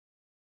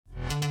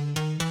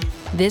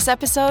This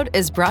episode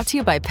is brought to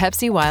you by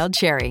Pepsi Wild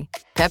Cherry.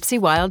 Pepsi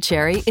Wild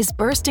Cherry is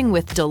bursting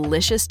with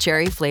delicious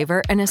cherry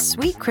flavor and a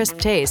sweet, crisp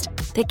taste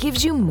that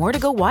gives you more to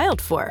go wild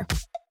for.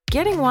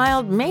 Getting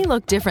wild may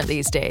look different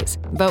these days,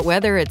 but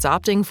whether it's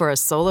opting for a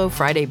solo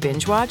Friday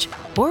binge watch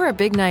or a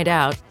big night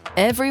out,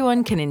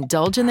 everyone can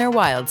indulge in their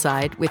wild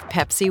side with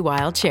Pepsi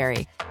Wild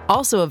Cherry.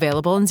 Also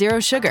available in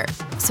Zero Sugar.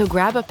 So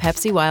grab a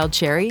Pepsi Wild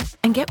Cherry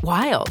and get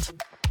wild.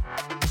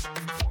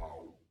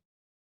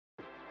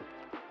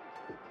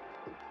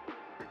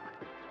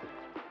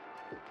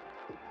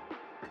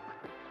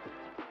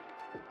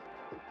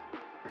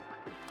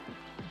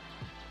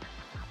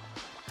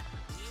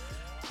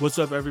 What's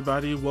up,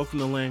 everybody? Welcome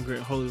to Land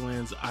Grant Holy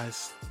Land's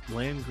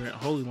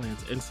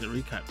Instant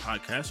Recap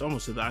Podcast,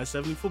 almost to the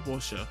I-70 football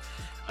show.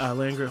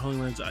 Land Grant Holy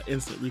Land's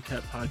Instant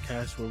Recap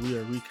Podcast, where we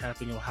are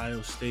recapping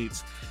Ohio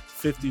State's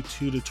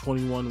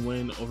 52-21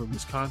 win over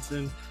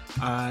Wisconsin.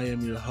 I am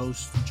your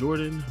host,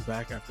 Jordan,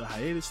 back after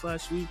hiatus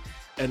last week,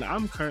 and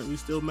I'm currently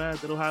still mad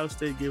that Ohio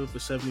State gave up a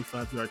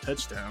 75-yard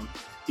touchdown,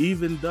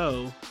 even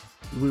though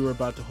we were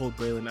about to hold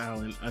Braylon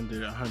Allen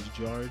under 100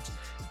 yards.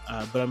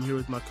 But I'm here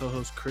with my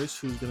co-host, Chris,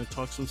 who's going to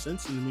talk some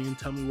sense into me and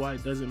tell me why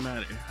it doesn't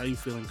matter. How you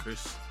feeling,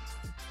 Chris?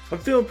 I'm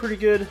feeling pretty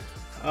good.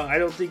 I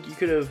don't think you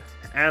could have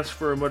asked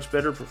for a much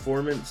better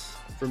performance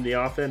from the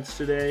offense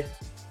today.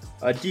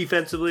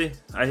 Defensively,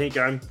 I think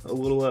I'm a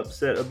little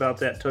upset about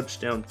that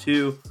touchdown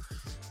too.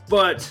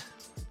 But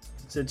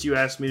since you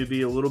asked me to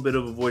be a little bit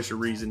of a voice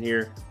of reason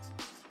here,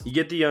 you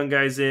get the young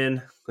guys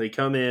in, they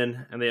come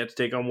in, and they have to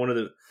take on one of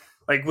the...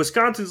 Like,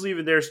 Wisconsin's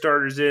leaving their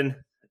starters in.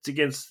 It's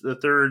against the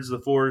thirds,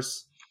 the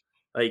fourths.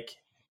 Like,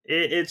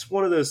 it's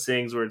one of those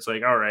things where it's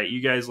like, all right,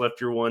 you guys left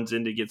your ones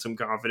in to get some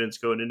confidence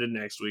going into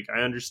next week.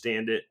 I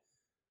understand it.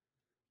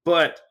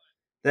 But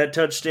that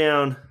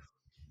touchdown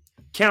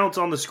counts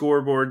on the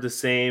scoreboard the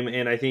same,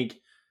 and I think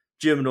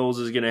Jim Knowles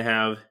is going to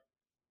have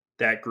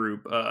that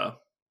group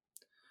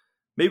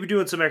maybe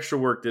doing some extra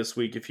work this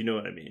week, if you know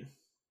what I mean.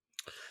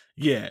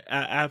 Yeah,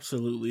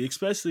 absolutely.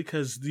 Especially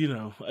because,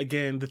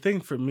 again, the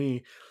thing for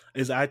me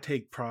is I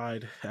take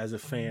pride as a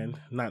fan,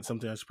 not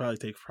something I should probably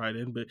take pride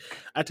in, but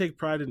I take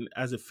pride in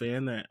as a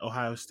fan that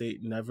Ohio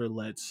State never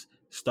lets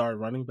star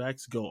running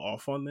backs go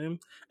off on them,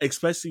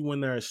 especially when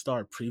they're a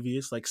star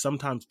previous. Like,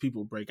 sometimes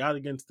people break out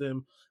against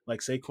them, like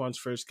Saquon's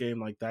first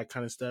game, like that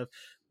kind of stuff.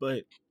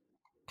 But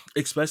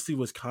especially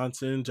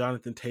Wisconsin,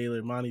 Jonathan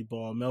Taylor, Monty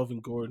Ball, Melvin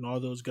Gordon, all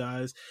those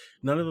guys,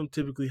 none of them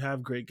typically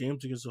have great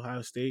games against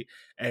Ohio State.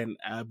 And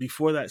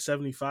before that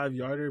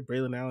 75-yarder,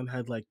 Braylon Allen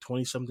had like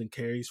 20-something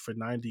carries for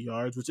 90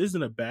 yards, which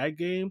isn't a bad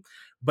game,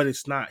 but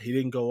it's not. He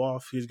didn't go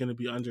off. He was going to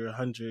be under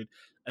 100.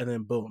 And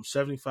then, boom,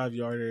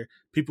 75-yarder.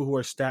 People who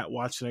are stat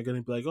watching are going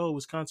to be like, oh,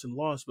 Wisconsin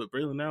lost, but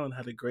Braylon Allen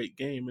had a great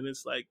game. And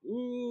it's like,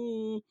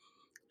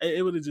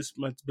 it would have just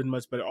been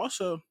much better.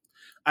 Also,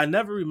 I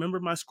never remember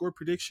my score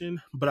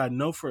prediction, but I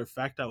know for a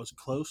fact I was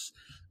close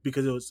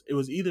because it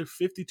was either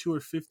 52 or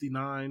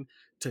 59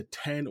 to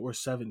 10 or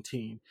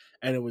 17,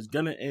 and it was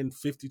gonna end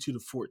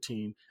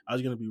 52-14. I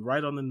was gonna be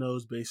right on the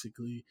nose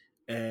basically,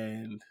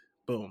 and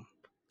boom,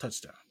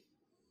 touchdown.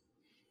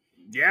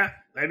 Yeah,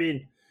 I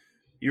mean,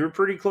 you were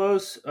pretty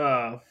close.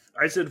 I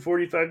said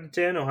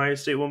 45-10. Ohio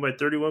State won by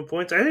 31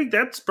 points. I think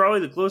that's probably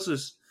the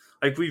closest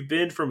like we've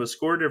been from a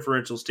score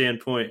differential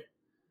standpoint.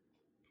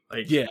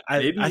 Like, yeah, I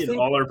think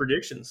all our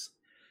predictions.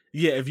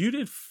 Yeah, if you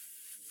did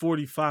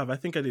 45, I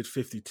think I did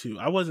 52.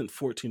 I wasn't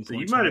 14 so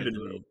points. You might have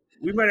been.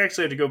 We might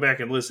actually have to go back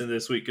and listen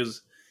this week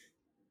because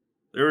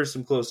there were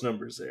some close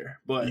numbers there.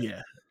 But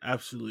yeah,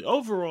 absolutely.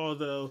 Overall,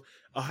 though,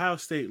 Ohio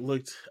State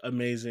looked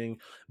amazing.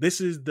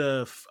 This is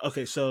the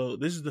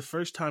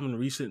first time in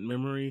recent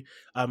memory,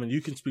 and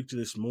you can speak to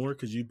this more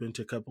because you've been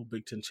to a couple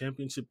Big Ten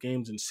championship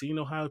games and seen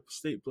Ohio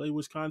State play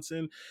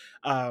Wisconsin.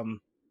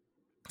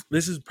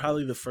 This is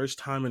probably the first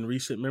time in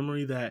recent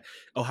memory that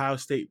Ohio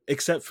State,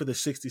 except for the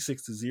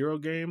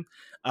 66-0 game,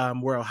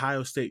 where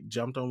Ohio State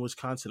jumped on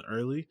Wisconsin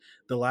early.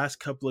 The last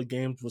couple of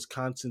games,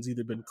 Wisconsin's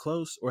either been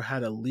close or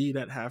had a lead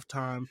at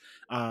halftime,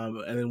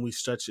 and then we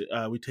stretch it.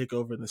 We take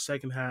over in the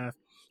second half.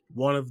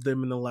 One of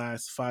them in the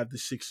last 5 to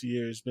 6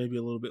 years, maybe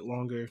a little bit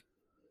longer,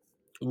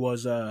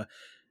 was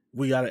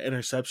we got an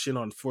interception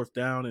on fourth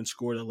down and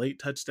scored a late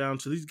touchdown.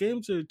 So these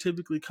games are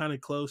typically kind of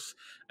close,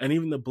 and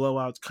even the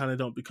blowouts kind of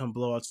don't become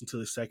blowouts until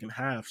the second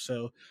half.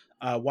 So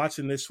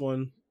watching this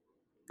one,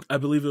 I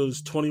believe it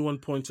was 21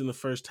 points in the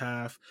first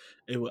half.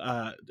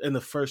 In the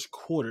first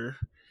quarter,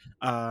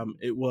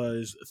 it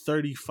was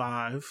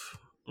 35,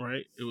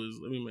 right? It was,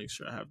 let me make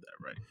sure I have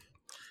that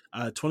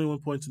right. 21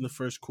 points in the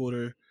first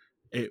quarter.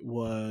 It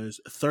was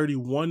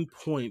 31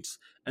 points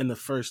in the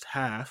first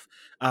half.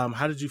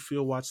 How did you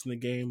feel watching the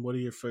game? What are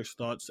your first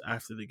thoughts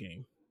after the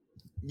game?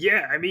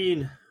 Yeah, I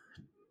mean,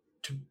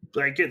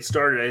 to get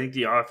started, I think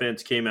the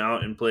offense came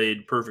out and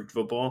played perfect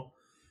football.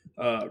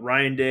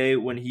 Ryan Day,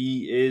 when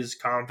he is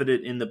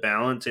confident in the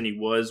balance, and he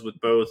was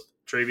with both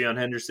TreVeyon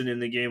Henderson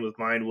in the game, with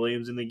Mayan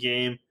Williams in the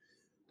game,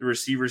 the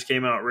receivers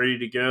came out ready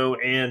to go.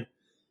 And,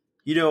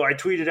 I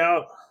tweeted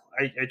out,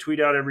 I tweet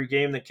out every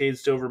game that Cade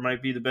Stover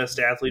might be the best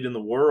athlete in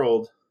the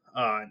world.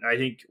 I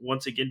think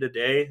once again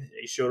today,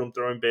 they showed him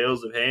throwing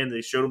bales of hay, and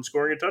they showed him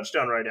scoring a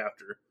touchdown right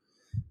after.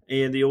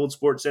 And the old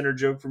Sports Center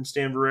joke from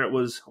Stan Verrett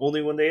was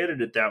only when they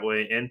edited it that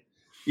way. And,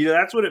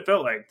 that's what it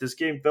felt like. This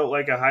game felt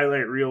like a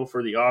highlight reel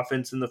for the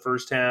offense in the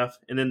first half,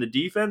 and then the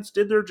defense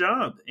did their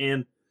job.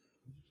 And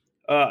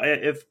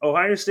if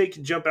Ohio State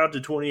can jump out to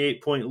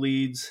 28-point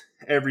leads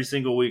every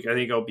single week, I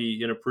think I'll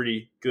be in a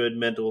pretty good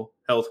mental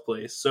health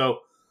place. So,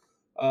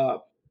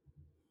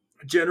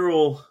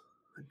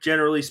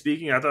 generally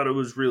speaking, I thought it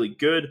was really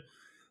good.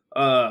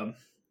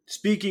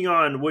 Speaking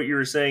on what you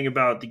were saying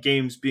about the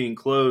games being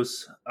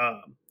close,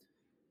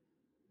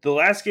 the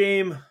last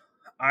game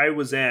I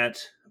was at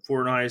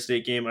for an Ohio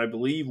State game, I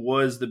believe,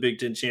 was the Big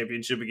Ten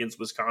Championship against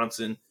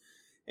Wisconsin,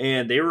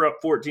 and they were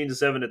up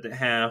 14-7 at the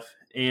half.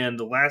 And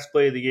the last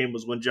play of the game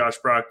was when Josh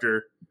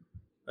Proctor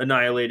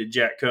annihilated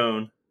Jack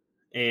Cohn,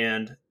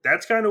 and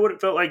that's kind of what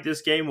it felt like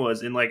this game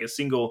was. In like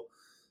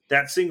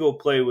that single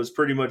play was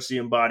pretty much the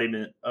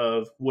embodiment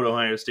of what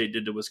Ohio State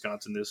did to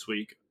Wisconsin this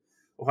week.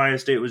 Ohio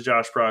State was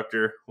Josh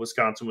Proctor,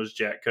 Wisconsin was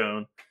Jack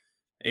Cohn,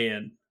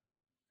 and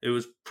it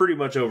was pretty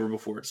much over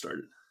before it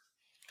started.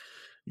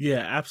 Yeah,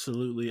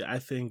 absolutely. I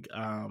think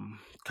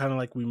kind of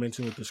like we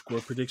mentioned with the score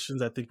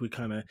predictions, I think we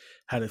kind of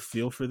had a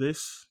feel for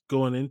this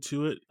going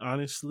into it,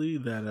 honestly,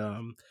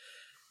 that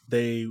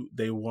they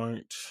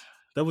weren't,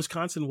 that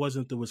Wisconsin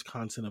wasn't the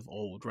Wisconsin of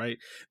old, right?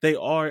 They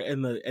are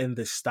in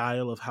the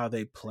style of how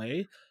they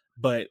play,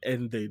 but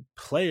in the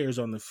players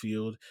on the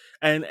field,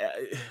 and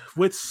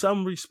with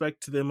some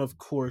respect to them, of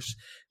course,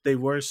 they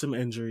were some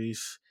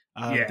injuries.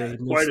 They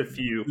quite a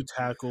few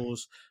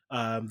tackles.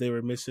 They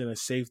were missing a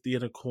safety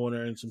in a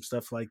corner and some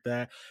stuff like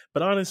that.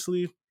 But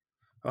honestly,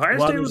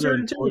 Ohio State was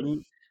hurting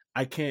too.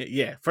 I can't.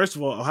 Yeah, first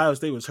of all, Ohio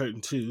State was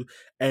hurting too,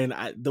 and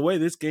the way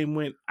this game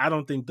went, I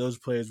don't think those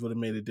players would have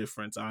made a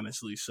difference,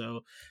 honestly.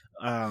 So,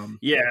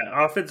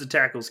 offensive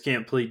tackles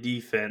can't play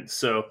defense,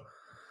 so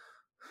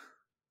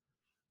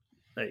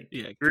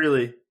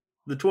really,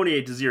 the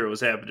 28-0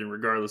 was happening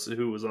regardless of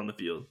who was on the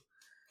field.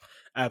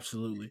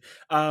 Absolutely.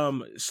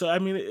 So I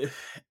mean,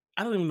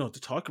 I don't even know what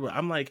to talk about.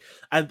 I'm like,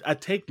 I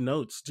take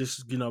notes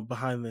just,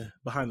 behind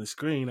the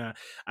screen.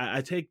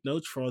 I take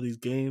notes for all these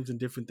games and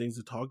different things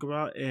to talk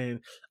about.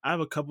 And I have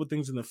a couple of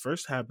things in the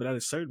first half, but at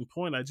a certain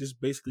point, I just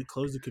basically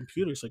close the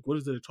computer. It's like, what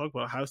is there to talk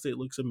about? Ohio State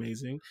looks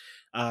amazing.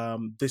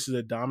 This is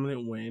a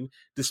dominant win.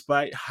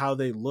 Despite how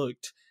they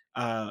looked,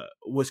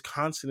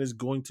 Wisconsin is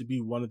going to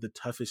be one of the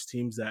toughest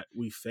teams that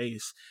we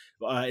face,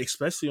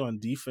 especially on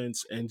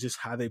defense and just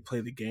how they play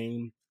the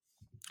game,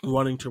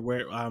 wanting to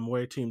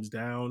wear teams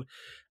down.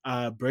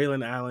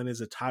 Braylon Allen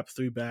is a top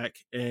 3 back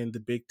in the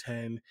Big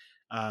Ten,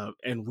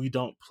 and we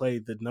don't play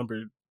the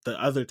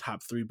other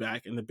top 3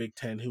 back in the Big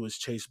Ten, who is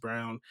Chase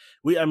Brown.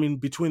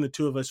 Between the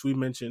two of us, we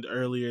mentioned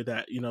earlier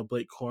that,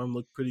 Blake Corum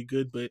looked pretty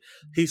good, but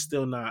he's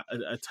still not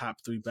a top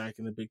 3 back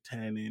in the Big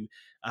Ten,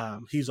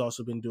 and he's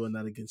also been doing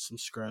that against some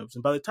scrubs.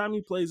 And by the time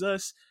he plays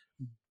us,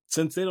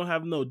 since they don't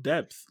have no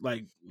depth,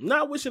 like,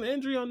 not wishing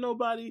injury on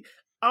nobody,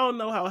 I don't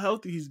know how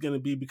healthy he's going to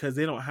be because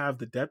they don't have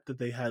the depth that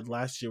they had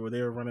last year, where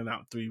they were running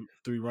out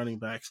three running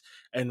backs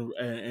and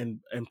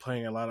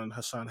playing a lot on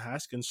Hassan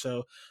Haskins.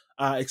 So,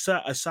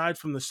 aside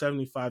from the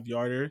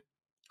 75-yarder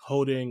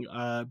holding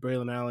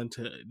Braylon Allen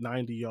to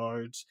 90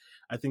 yards,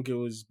 I think it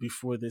was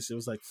before this, it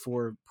was like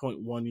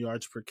 4.1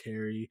 yards per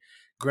carry.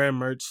 Graham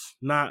Mertz,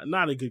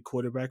 not a good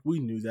quarterback, we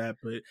knew that,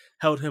 but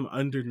held him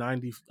under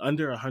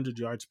 100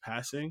 yards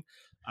passing.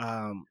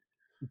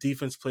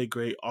 Defense played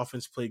great,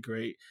 offense played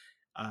great.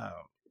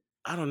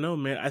 I don't know,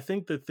 man. I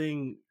think the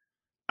thing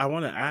I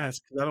want to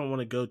ask, because I don't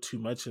want to go too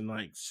much in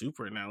like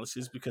super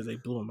analysis because they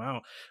blew them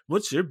out.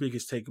 What's your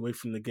biggest takeaway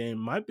from the game?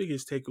 My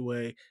biggest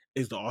takeaway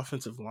is the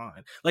offensive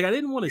line. Like, I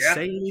didn't want to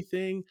say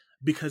anything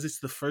because it's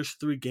the first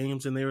 3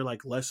 games and they were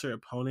like lesser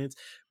opponents,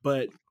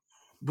 but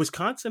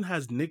Wisconsin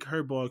has Nick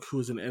Herbog,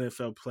 who is an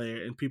NFL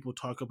player, and people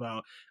talk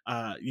about,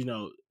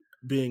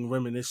 being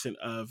reminiscent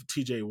of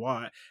TJ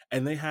Watt,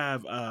 and they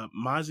have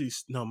Mozzie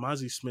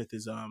Smith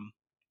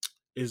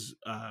is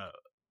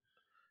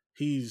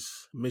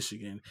he's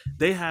Michigan.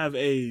 They have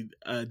a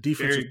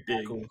defensive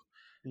tackle,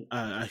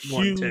 a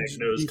huge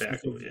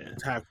defensive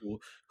tackle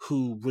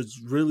who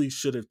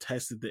should have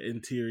tested the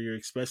interior,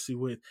 especially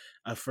with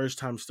a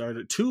first-time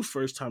starter, 2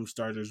 first-time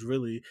starters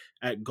really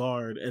at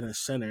guard and a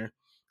center.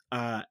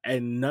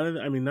 And none of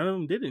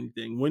them did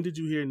anything. When did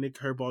you hear Nick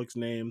Herbog's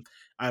name?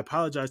 I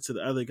apologize to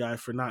the other guy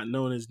for not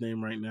knowing his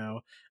name right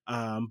now.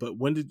 But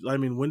when did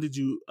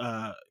you?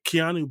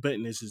 Keanu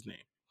Benton is his name.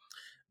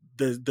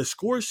 The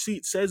score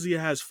sheet says he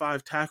has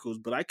 5 tackles,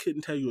 but I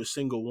couldn't tell you a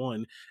single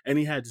one, and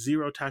he had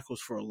 0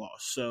 tackles for a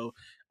loss. So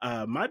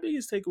my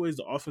biggest takeaway is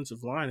the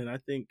offensive line, and I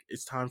think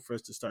it's time for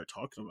us to start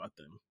talking about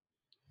them.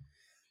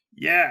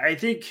 Yeah, I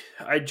think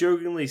I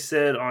jokingly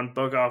said on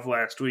Buck Off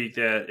last week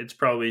that it's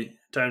probably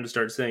time to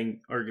start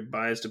saying our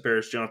goodbyes to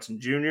Paris Johnson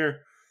Jr.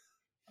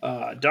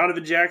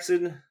 Donovan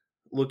Jackson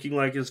looking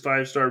like his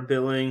 5-star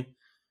billing.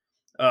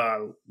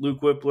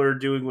 Luke Whippler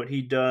doing what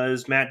he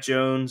does. Matt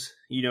Jones,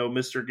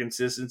 Mr.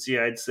 Consistency,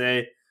 I'd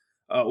say.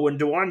 when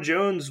DeJuan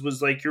Jones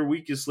was like your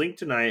weakest link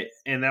tonight,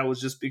 and that was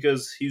just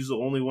because he's the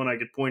only one I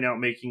could point out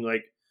making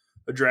like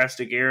a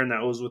drastic error, and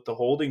that was with the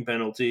holding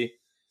penalty.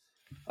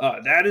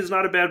 That is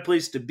not a bad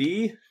place to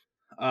be.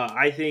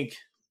 I think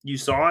you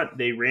saw it.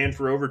 They ran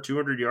for over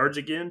 200 yards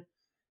again.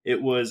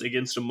 It was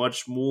against a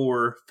much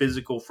more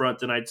physical front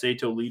than I'd say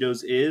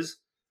Toledo's is.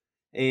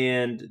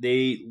 And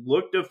they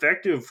looked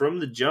effective from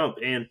the jump.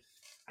 And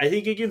I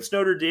think against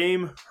Notre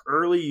Dame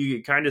early, you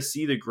could kind of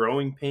see the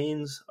growing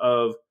pains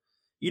of,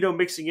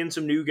 mixing in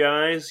some new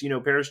guys,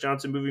 Paris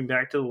Johnson moving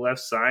back to the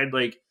left side,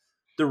 like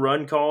the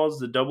run calls,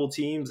 the double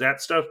teams,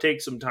 that stuff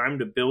takes some time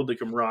to build the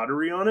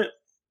camaraderie on it.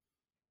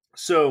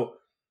 So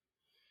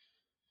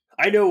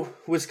I know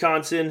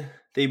Wisconsin,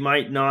 they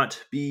might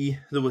not be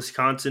the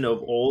Wisconsin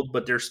of old,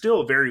 but they're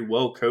still a very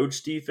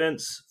well-coached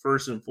defense,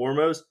 first and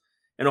foremost.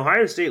 And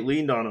Ohio State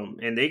leaned on them,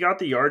 and they got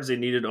the yards they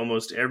needed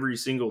almost every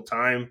single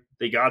time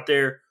they got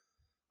there.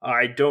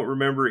 I don't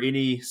remember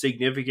any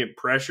significant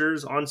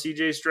pressures on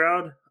C.J.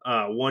 Stroud.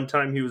 One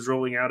time he was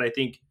rolling out, I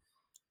think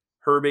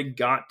Herbig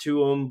got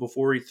to him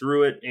before he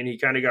threw it, and he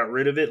kind of got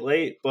rid of it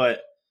late.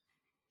 But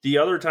the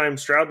other time,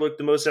 Stroud looked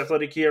the most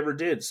athletic he ever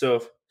did. So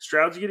if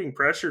Stroud's getting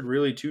pressured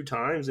really 2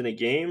 times in a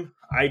game,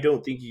 I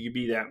don't think you could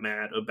be that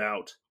mad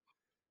about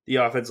the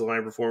offensive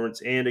line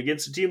performance. And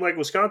against a team like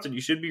Wisconsin,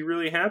 you should be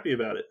really happy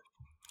about it.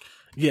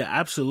 Yeah,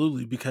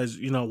 absolutely. Because,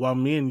 while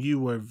me and you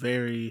were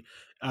very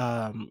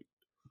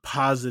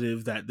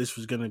positive that this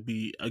was going to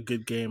be a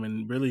good game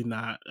and really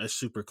not a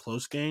super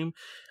close game,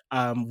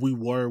 we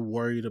were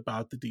worried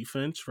about the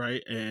defense,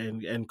 right?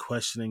 And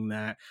questioning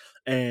that.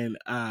 And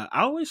I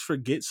always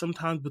forget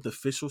sometimes with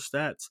official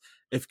stats,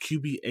 if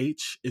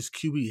QBH is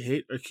QB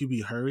hit or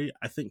QB hurry.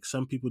 I think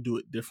some people do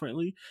it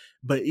differently.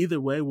 But either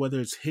way,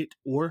 whether it's hit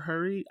or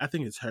hurry, I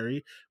think it's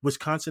hurry.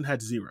 Wisconsin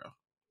had 0.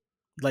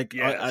 Like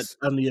Yes.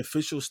 on the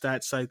official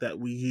stat site that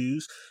we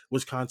use,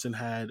 Wisconsin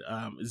had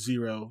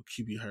 0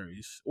 QB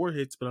hurries or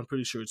hits, but I'm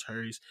pretty sure it's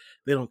hurries.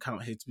 They don't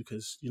count hits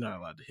because you're not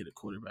allowed to hit a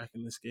quarterback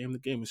in this game. The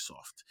game is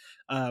soft.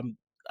 I'm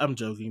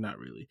joking, not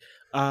really.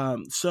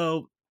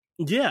 So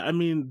yeah, I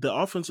mean the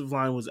offensive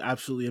line was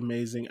absolutely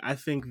amazing. I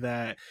think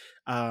that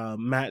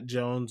Matt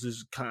Jones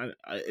is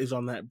is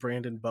on that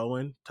Brandon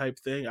Bowen type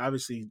thing.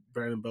 Obviously,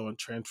 Brandon Bowen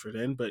transferred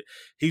in, but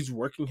he's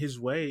working his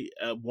way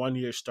a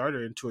 1-year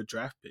starter into a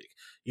draft pick.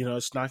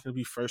 It's not going to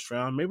be first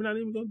round, maybe not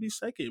even going to be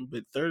second,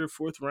 but third or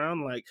fourth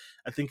round. Like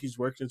I think he's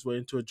working his way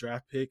into a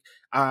draft pick.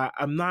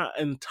 I'm not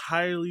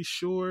entirely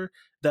sure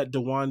that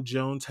DeJuan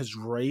Jones has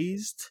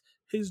raised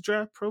his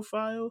draft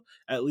profile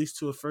at least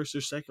to a first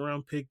or second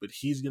round pick, but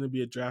he's going to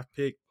be a draft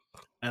pick.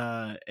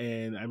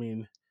 And I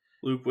mean,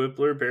 Luke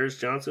Whippler, Paris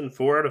Johnson,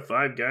 4 out of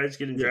 5 guys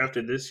getting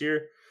drafted this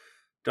year.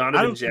 I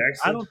Donovan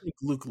Jackson. don't think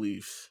Luke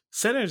leaves.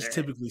 Centers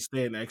typically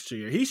stay an extra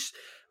year.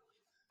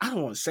 I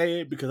don't want to say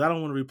it because I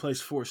don't want to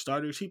replace 4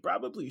 starters. He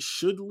probably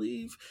should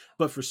leave,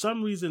 but for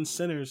some reason,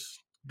 centers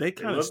they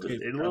kind of stay.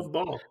 They love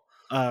ball.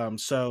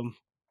 So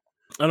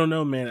I don't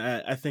know, man.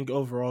 I think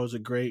overall it was a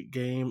great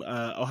game.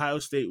 Ohio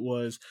State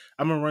was.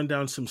 I'm gonna run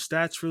down some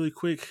stats really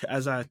quick,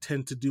 as I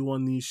tend to do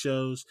on these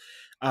shows.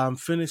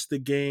 Finished the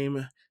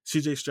game.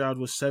 C.J. Stroud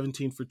was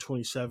 17 for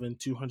 27,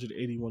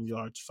 281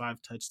 yards, 5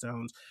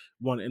 touchdowns,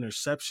 1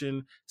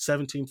 interception.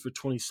 17 for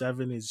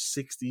 27 is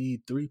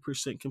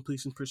 63%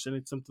 completion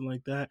percentage, something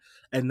like that.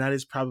 And that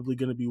is probably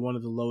going to be one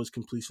of the lowest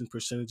completion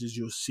percentages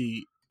you'll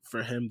see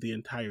for him the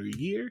entire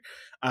year.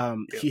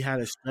 He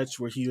had a stretch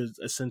where he was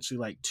essentially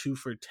like 2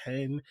 for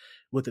 10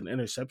 with an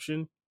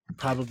interception.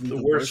 Probably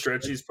the worst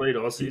stretch he's played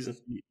all season.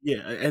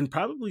 Yeah, and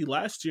probably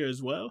last year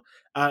as well.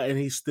 And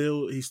he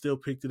still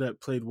picked it up,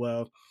 played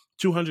well.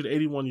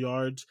 281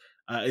 yards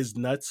is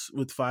nuts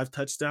with 5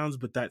 touchdowns,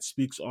 but that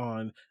speaks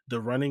on the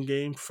running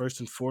game first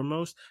and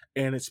foremost,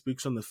 and it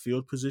speaks on the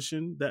field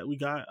position that we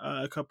got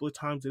a couple of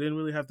times. They didn't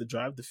really have to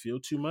drive the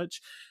field too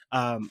much.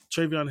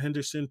 Travion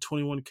Henderson,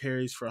 21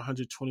 carries for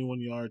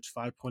 121 yards,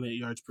 5.8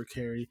 yards per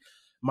carry.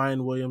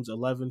 Mayan Williams,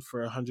 11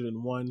 for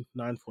 101,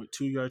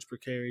 9.2 yards per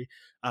carry.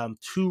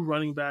 2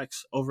 running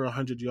backs over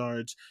 100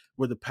 yards,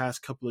 where the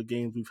past couple of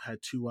games we've had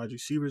 2 wide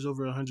receivers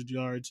over 100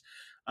 yards.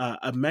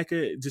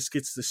 Emeka just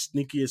gets the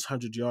sneakiest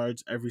 100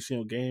 yards every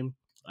single game.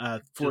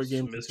 4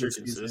 games into the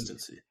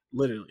season.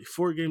 Literally,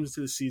 4 games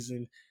into the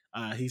season,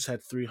 he's had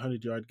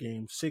 300-yard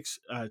games, 6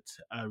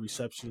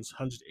 receptions,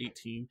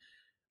 118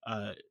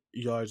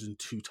 yards and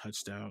 2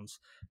 touchdowns.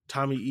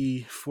 Tommy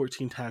E,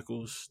 14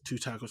 tackles, 2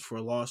 tackles for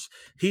a loss.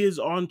 He is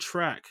on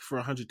track for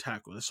 100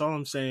 tackles. That's all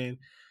I'm saying.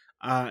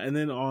 And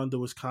then on the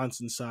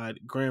Wisconsin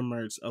side, Graham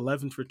Mertz,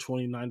 11 for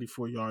 20,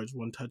 94 yards,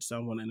 1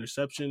 touchdown, 1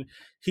 interception.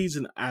 He's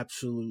an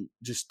absolute,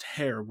 just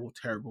terrible,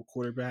 terrible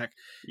quarterback.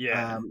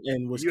 Yeah.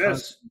 And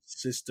Wisconsin's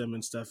system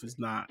and stuff is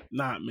not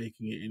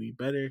making it any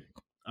better.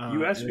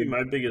 You asked me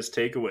my biggest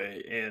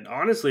takeaway, and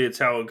honestly, it's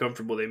how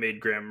uncomfortable they made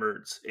Graham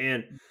Mertz.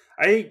 And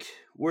I think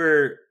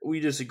where we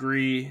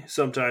disagree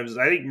sometimes is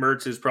I think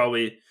Mertz is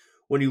probably,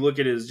 when you look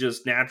at his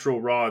just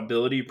natural raw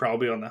ability,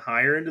 probably on the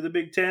higher end of the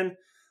Big Ten.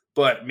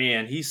 But,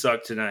 man, he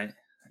sucked tonight.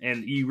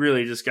 and he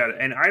really just got it.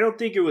 And I don't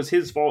think it was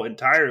his fault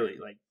entirely.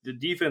 Like, the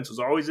defense was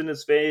always in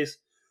his face.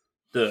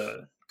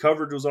 The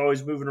coverage was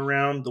always moving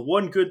around. The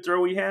one good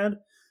throw he had,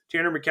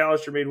 Tanner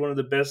McCalister made one of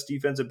the best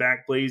defensive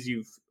back plays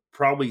you've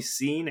probably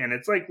seen. And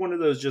it's like one of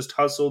those just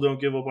hustle,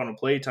 don't give up on a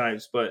play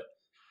types. But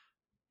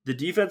the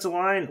defensive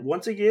line,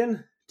 once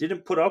again,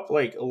 didn't put up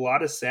like a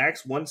lot of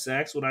sacks. 1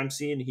 sack's what I'm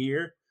seeing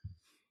here.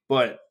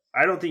 But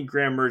I don't think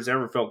Graham Mertz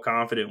ever felt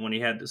confident when he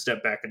had to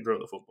step back and throw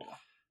the football.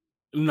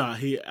 No,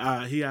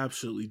 he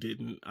absolutely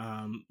didn't.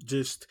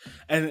 Just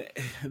and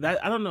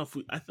that I don't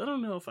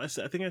know if I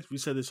said, I think we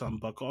said this on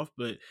Buck Off,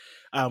 but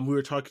we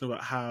were talking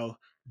about how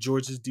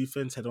Georgia's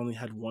defense had only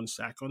had 1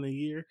 sack on the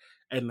year,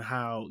 and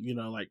how, you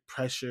know, like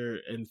pressure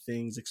and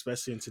things,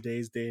 especially in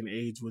today's day and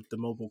age with the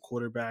mobile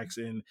quarterbacks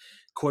and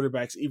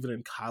quarterbacks even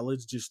in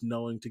college just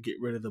knowing to get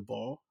rid of the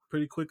ball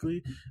pretty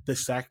quickly, the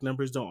sack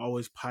numbers don't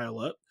always pile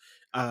up.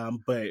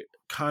 But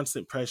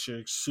constant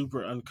pressure,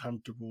 super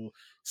uncomfortable.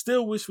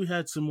 Still wish we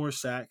had some more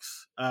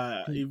sacks.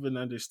 Even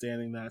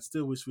understanding that,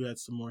 still wish we had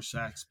some more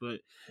sacks. But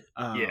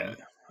yeah,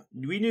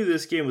 we knew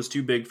this game was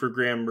too big for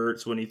Graham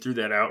Mertz when he threw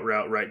that out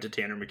route right to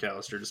Tanner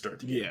McCalister to start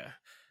the game.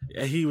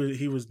 Yeah,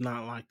 he was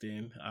not locked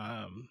in.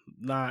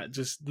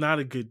 Not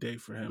a good day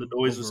for him. The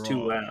noise was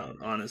too loud.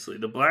 Honestly,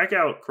 the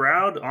blackout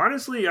crowd.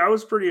 Honestly, I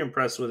was pretty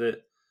impressed with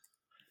it.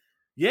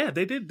 Yeah,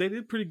 they did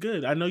pretty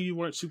good. I know you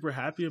weren't super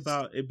happy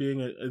about it being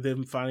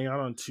them finding out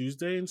on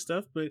Tuesday and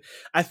stuff, but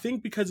I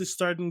think because it's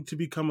starting to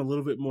become a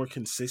little bit more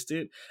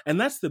consistent, and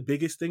that's the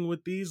biggest thing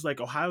with these. Like,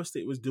 Ohio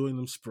State was doing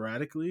them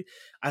sporadically.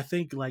 I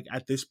think, like,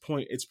 at this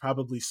point, it's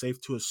probably safe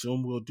to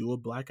assume we'll do a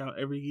blackout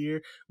every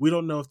year. We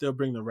don't know if they'll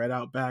bring the red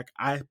out back.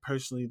 I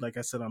personally, like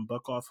I said on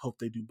Buck Off, hope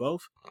they do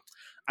both.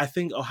 I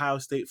think Ohio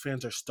State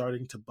fans are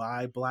starting to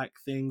buy black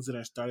things and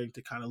are starting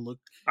to kind of look.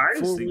 I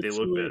just think they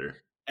look better.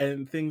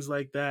 And things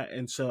like that.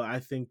 And so I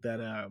think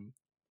that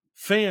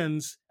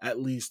fans, at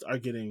least, are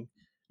getting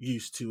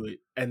used to it.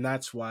 And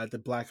that's why the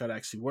blackout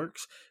actually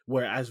works.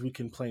 Whereas we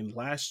complained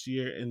last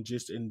year and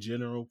just in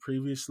general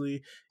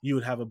previously, you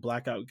would have a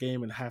blackout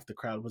game and half the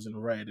crowd was in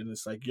red. And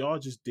it's like, y'all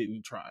just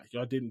didn't try.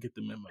 Y'all didn't get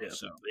the memo. Yeah,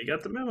 so they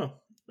got the memo.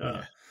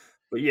 Yeah.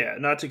 But yeah,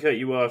 not to cut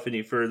you off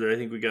any further, I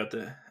think we got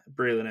the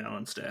Braylon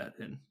Allen stat.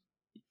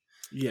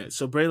 Yeah,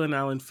 so Braylon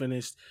Allen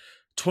finished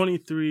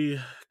 23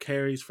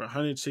 carries for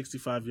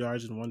 165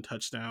 yards and 1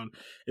 touchdown.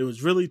 It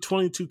was really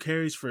 22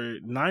 carries for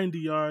 90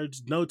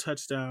 yards, no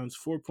touchdowns,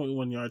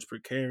 4.1 yards per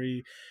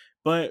carry.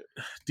 But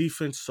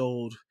defense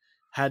sold.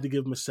 Had to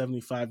give him a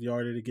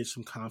 75-yarder to get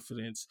some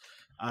confidence.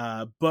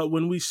 But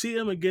when we see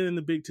him again in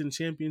the Big Ten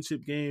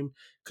championship game,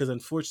 because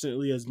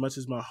unfortunately, as much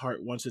as my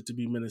heart wants it to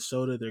be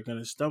Minnesota, they're going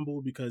to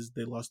stumble because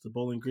they lost to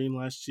Bowling Green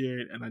last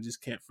year, and I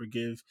just can't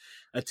forgive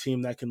a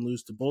team that can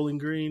lose to Bowling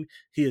Green.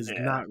 He is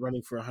not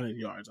running for 100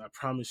 yards. I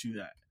promise you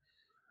that.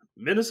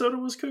 Minnesota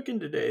was cooking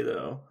today,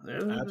 though.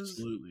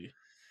 Absolutely.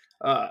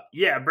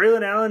 Yeah,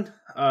 Braylon Allen,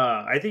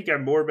 I think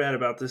I'm more bad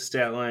about this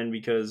stat line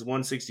because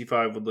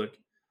 165 would look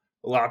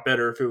a lot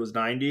better if it was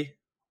 90.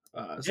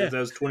 Since that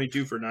was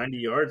 22 for 90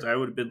 yards, I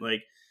would have been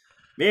like,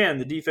 man,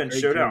 the defense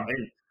showed out.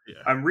 And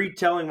I'm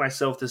retelling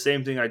myself the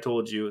same thing I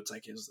told you. It's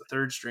like, it was the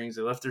third strings.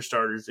 They left their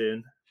starters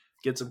in.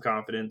 Get some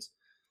confidence.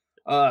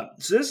 So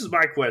this is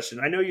my question.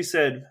 I know you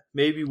said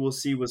maybe we'll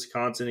see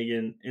Wisconsin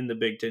again in the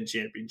Big Ten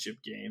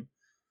championship game.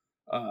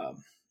 Do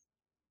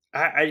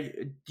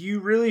you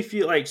really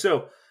feel like,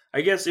 so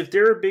I guess if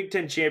they're a Big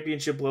Ten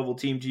championship level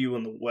team to you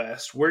in the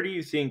West, where do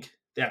you think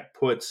that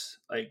puts,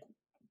 like,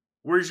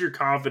 where's your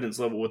confidence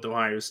level with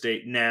Ohio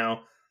State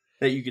now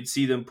that you could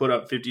see them put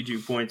up 52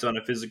 points on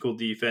a physical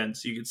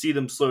defense? You could see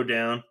them slow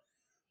down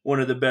one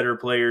of the better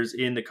players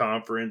in the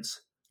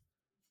conference.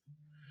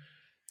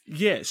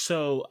 Yeah,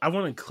 so I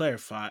want to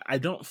clarify. I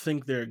don't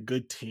think they're a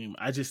good team.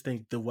 I just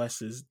think the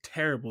West is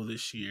terrible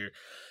this year.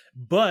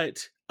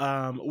 But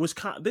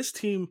this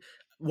team,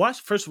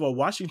 first of all,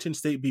 Washington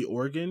State beat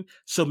Oregon,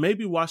 so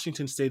maybe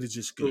Washington State is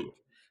just good.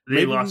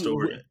 They lost to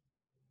Oregon.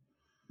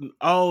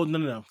 Oh,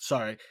 no.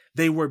 Sorry.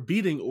 They were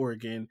beating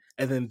Oregon,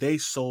 and then they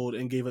sold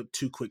and gave up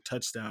 2 quick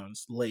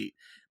touchdowns late.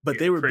 But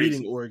they were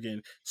beating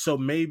Oregon. So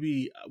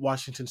maybe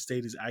Washington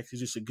State is actually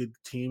just a good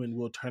team and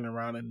will turn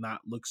around and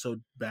not look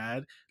so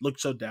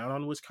down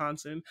on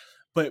Wisconsin.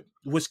 But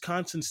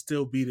Wisconsin's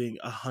still beating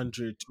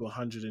 100 to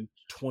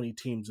 120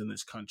 teams in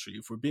this country,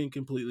 if we're being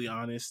completely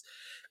honest,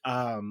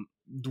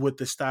 with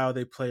the style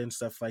they play and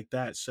stuff like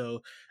that.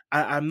 So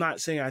I'm not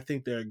saying I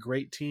think they're a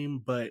great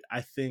team, but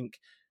I think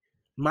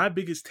my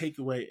biggest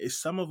takeaway is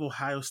some of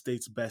Ohio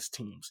State's best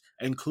teams,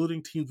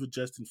 including teams with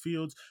Justin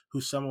Fields, who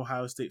some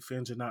Ohio State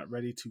fans are not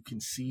ready to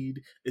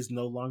concede is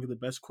no longer the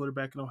best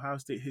quarterback in Ohio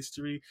State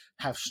history,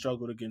 have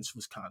struggled against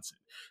Wisconsin.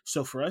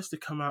 So for us to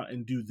come out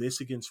and do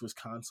this against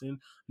Wisconsin,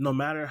 no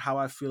matter how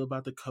I feel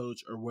about the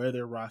coach or where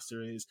their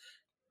roster is,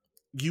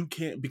 you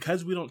can't,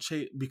 because we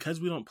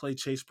don't play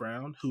Chase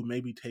Brown, who may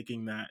be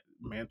taking that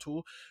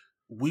mantle,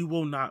 we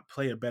will not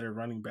play a better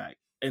running back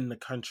in the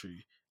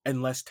country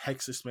unless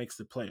Texas makes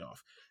the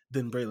playoff.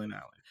 than Braylon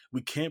Allen.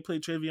 We can't play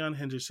Travion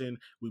Henderson.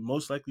 We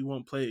most likely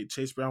won't play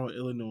Chase Brown with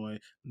Illinois.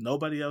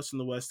 Nobody else in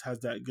the West has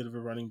that good of a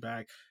running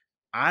back.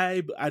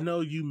 I know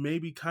you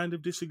maybe kind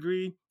of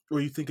disagree, or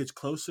you think it's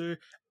closer.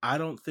 I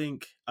don't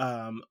think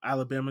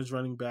Alabama's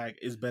running back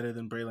is better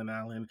than Braylon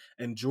Allen,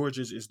 and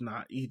Georgia's is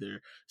not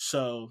either.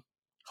 So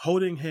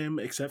holding him,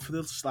 except for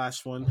this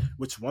last one,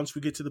 which once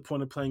we get to the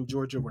point of playing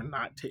Georgia, we're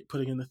not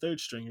putting in the third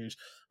stringers,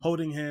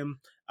 holding him,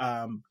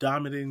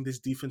 dominating this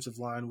defensive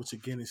line, which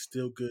again is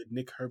still good.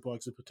 Nick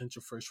Herbog's a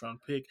potential first-round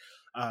pick.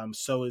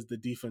 So is the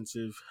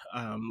defensive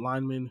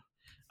lineman,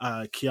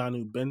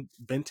 Keanu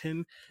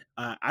Benton.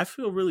 I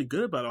feel really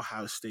good about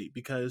Ohio State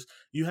because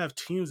you have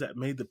teams that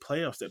made the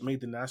playoffs, that made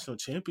the national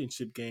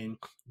championship game,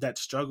 that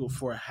struggled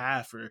for a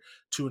half or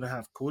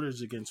 2.5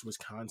 quarters against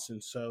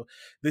Wisconsin. So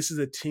this is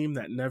a team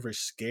that never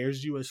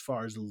scares you as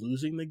far as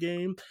losing the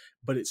game,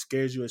 but it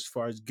scares you as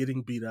far as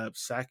getting beat up,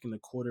 sacking the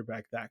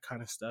quarterback, that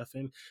kind of stuff.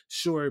 And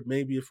sure,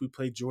 maybe if we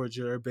play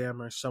Georgia or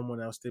Bama or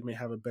someone else, they may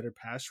have a better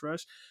pass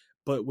rush.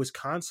 But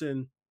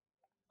Wisconsin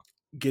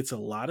gets a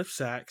lot of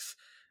sacks.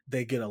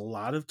 They get a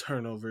lot of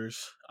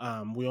turnovers.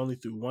 We only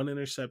threw 1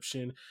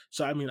 interception.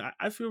 So, I mean,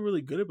 I feel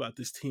really good about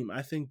this team.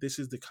 I think this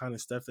is the kind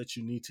of stuff that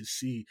you need to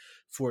see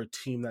for a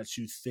team that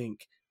you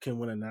think can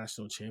win a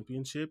national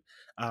championship.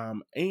 A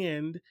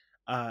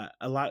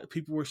lot of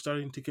people were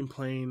starting to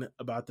complain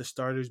about the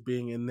starters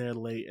being in there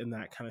late and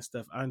that kind of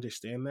stuff. I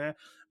understand that.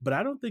 But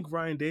I don't think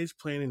Ryan Day's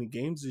playing any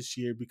games this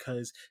year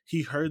because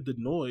he heard the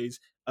noise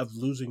of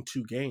losing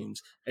 2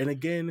 games. And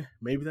again,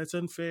 maybe that's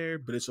unfair,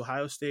 but it's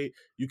Ohio State.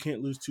 You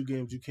can't lose 2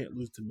 games. You can't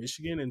lose to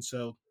Michigan. And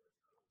so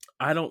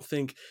I don't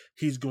think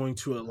he's going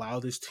to allow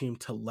this team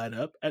to let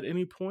up at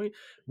any point,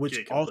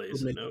 which also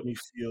makes me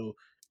feel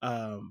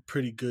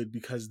pretty good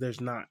because they're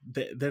not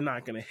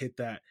going to hit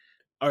that,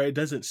 or it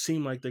doesn't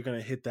seem like they're going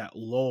to hit that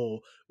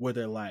lull where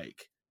they're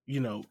like, you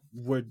know,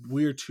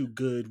 we're too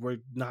good. We're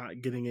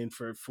not getting in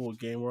for a full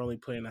game. We're only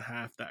playing a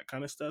half, that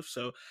kind of stuff.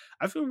 So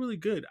I feel really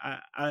good.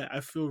 I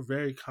feel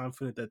very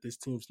confident that this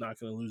team's not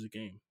going to lose a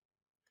game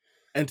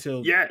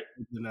until the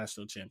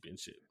national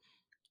championship.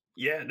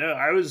 Yeah, no,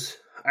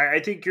 I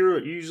think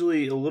you're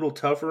usually a little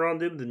tougher on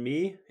them than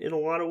me in a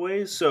lot of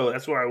ways. So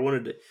that's why I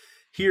wanted to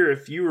hear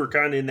if you were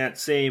kind of in that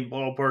same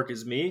ballpark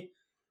as me.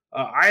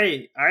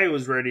 I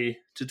was ready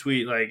to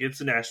tweet like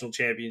it's a national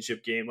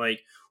championship game. Like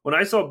when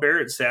I saw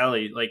Barrett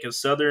Sally, like a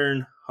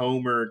Southern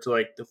homer to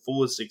like the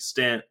fullest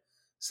extent,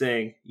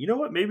 saying, you know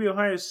what, maybe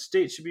Ohio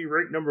State should be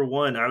ranked number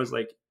 1. I was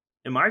like,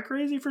 am I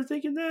crazy for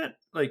thinking that?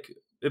 Like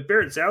if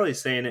Barrett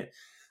Sally's saying it,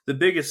 the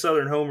biggest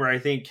Southern homer I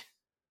think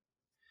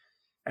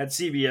at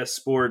CBS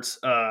Sports,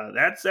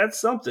 that's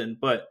something.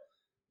 But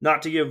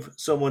not to give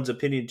someone's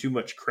opinion too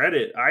much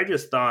credit, I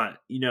just thought,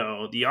 you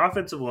know, the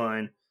offensive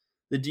line,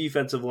 the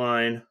defensive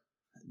line,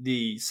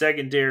 the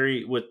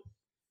secondary with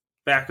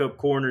backup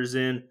corners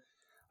in.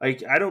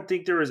 Like, I don't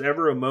think there was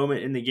ever a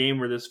moment in the game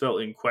where this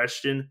felt in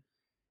question.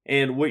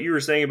 And what you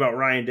were saying about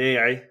Ryan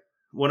Day,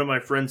 one of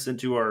my friends sent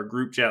to our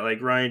group chat, like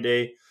Ryan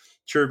Day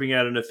chirping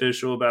at an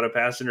official about a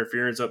pass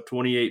interference up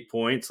 28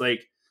 points.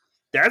 Like,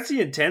 that's the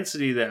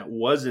intensity that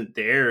wasn't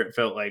there, it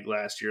felt like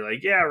last year.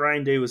 Like, yeah,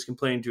 Ryan Day was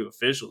complaining to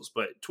officials,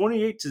 but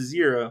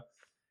 28-0,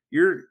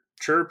 you're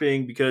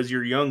chirping because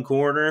your young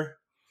corner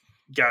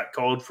got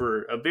called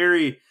for a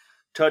very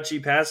touchy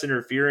pass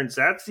interference.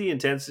 That's the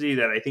intensity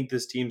that I think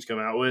this team's come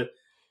out with.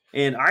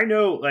 And I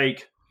know,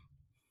 like,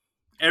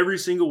 every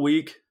single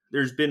week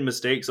there's been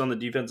mistakes on the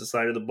defensive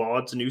side of the ball.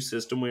 It's a new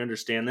system. We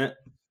understand that.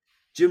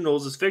 Jim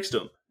Knowles has fixed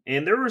them.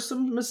 And there were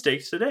some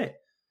mistakes today.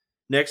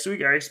 Next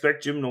week, I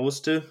expect Jim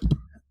Knowles to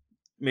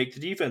make the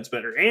defense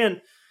better.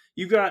 And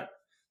you got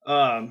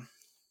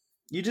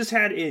you just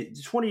had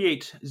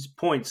 28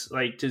 points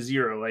like to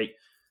 0. Like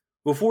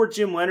before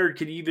Jim Leonard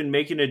could even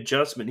make an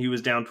adjustment, he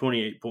was down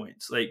 28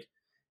 points. Like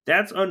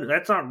that's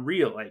not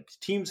real. Like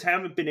teams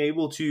haven't been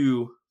able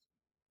to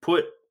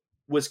put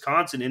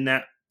Wisconsin in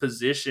that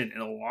position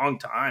in a long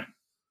time.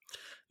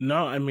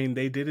 No, I mean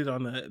they did it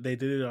on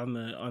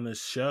the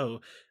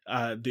show.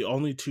 The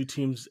only 2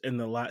 teams in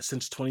the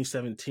since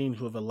 2017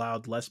 who have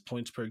allowed less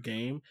points per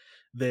game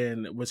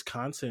than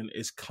Wisconsin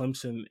is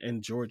Clemson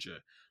and Georgia.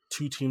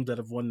 2 teams that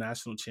have won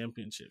national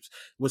championships.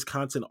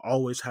 Wisconsin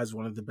always has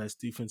one of the best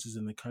defenses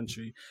in the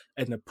country,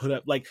 and to put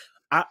up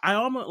I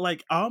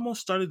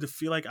almost started to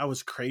feel like I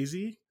was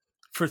crazy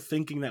for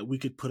thinking that we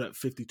could put up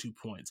 52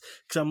 points.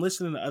 Because I'm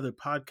listening to other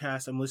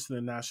podcasts, I'm listening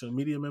to national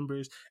media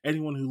members.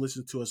 Anyone who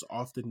listens to us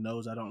often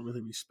knows I don't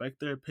really respect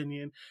their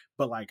opinion.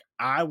 But like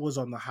I was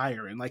on the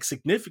higher end, like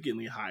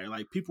significantly higher.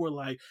 Like people were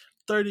like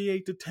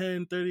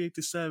 38-10,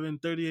 38-7,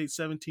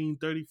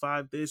 38-17,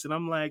 35 this. And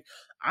I'm like,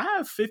 I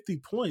have 50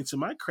 points.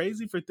 Am I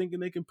crazy for thinking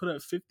they can put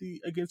up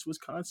 50 against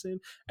Wisconsin?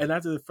 And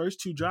after the first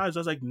 2 drives,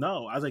 I was like,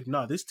 no,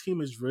 this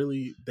team is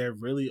they're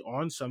really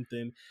on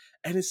something.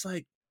 And it's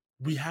like,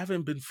 we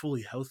haven't been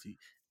fully healthy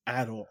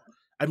at all.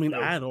 I mean,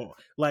 at all.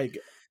 Like,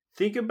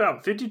 think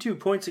about 52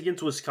 points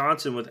against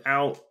Wisconsin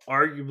without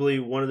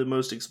arguably one of the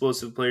most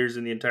explosive players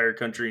in the entire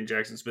country in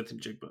Jackson Smith and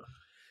Jigba.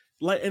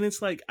 like, and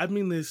it's like, I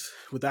mean this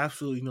with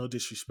absolutely no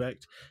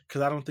disrespect,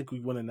 because I don't think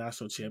we won a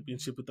national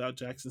championship without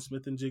Jackson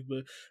Smith and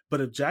Jigba. But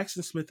if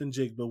Jackson Smith and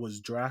Jigba was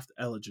draft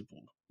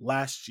eligible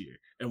last year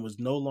and was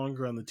no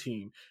longer on the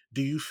team,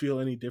 do you feel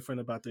any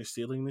different about their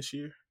ceiling this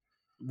year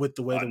with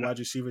the way the wide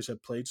receivers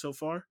have played so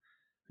far?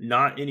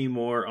 Not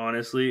anymore,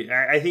 honestly.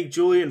 I think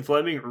Julian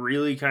Fleming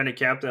really kind of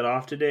capped that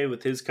off today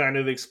with his kind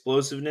of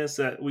explosiveness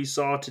that we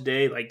saw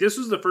today. Like, this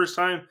was the first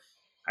time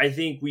I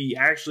think we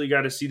actually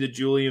got to see the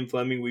Julian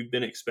Fleming we've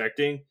been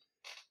expecting.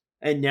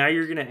 And now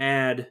you're going to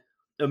add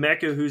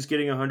Emeka, who's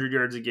getting 100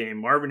 yards a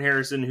game, Marvin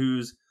Harrison,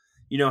 who's,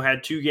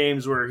 had 2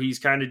 games where he's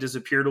kind of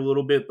disappeared a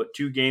little bit, but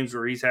 2 games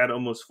where he's had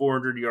almost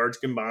 400 yards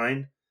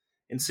combined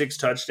and 6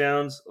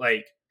 touchdowns.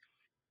 Like,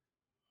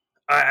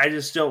 I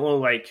just don't know,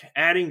 like,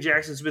 adding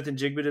Jackson Smith and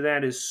Jigba to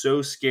that is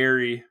so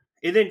scary.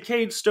 And then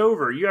Cade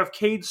Stover. You have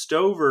Cade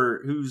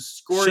Stover, who's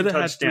scoring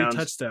touchdowns. Had 3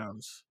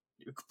 touchdowns.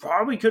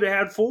 Probably could have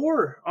had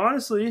 4,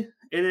 honestly.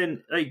 And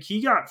then, like,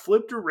 he got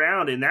flipped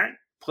around in that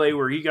play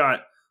where he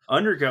got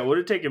undercut. Would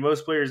have taken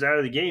most players out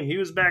of the game. He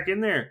was back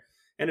in there.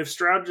 And if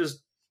Stroud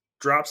just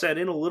drops that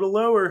in a little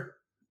lower,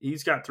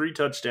 he's got 3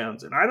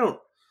 touchdowns. And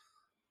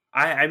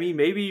I mean,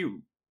 maybe...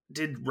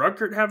 Did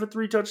Rutgers have a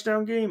 3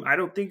 touchdown game? I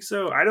don't think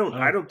so. I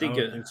don't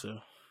think so.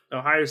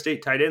 Ohio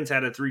State tight ends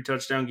had a 3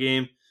 touchdown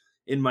game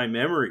in my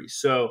memory.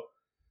 So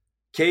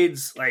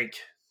Cade's like,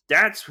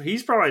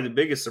 he's probably the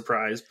biggest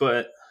surprise,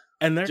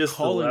 and they're just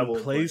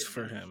calling plays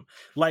for him.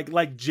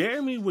 Like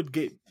Jeremy would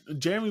get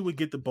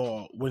the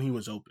ball when he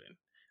was open,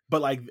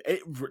 but like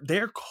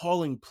they're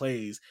calling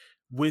plays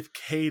with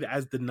Cade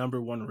as the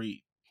number 1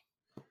 read.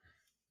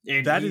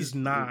 And that is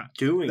not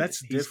doing.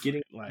 That's he's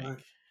different. Getting like.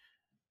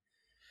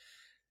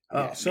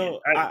 Oh,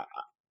 so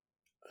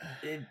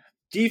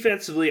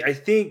defensively, I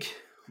think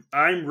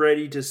I'm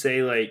ready to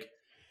say, like,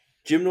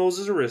 Jim Knowles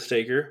is a risk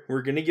taker.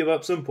 We're going to give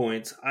up some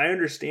points. I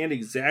understand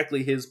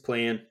exactly his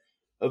plan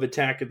of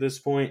attack at this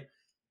point.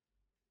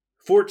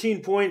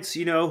 14 points,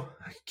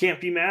 can't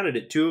be mad at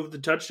it. 2 of the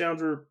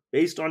touchdowns were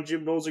based on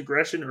Jim Knowles'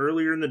 aggression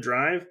earlier in the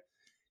drive.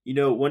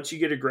 Once you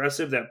get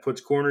aggressive, that puts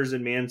corners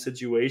in man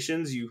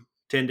situations. You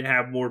tend to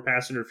have more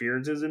pass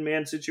interferences in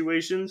man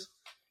situations.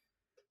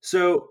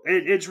 So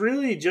it's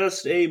really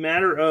just a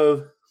matter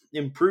of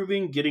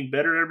improving, getting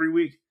better every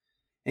week,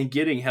 and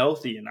getting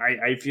healthy. And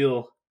I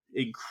feel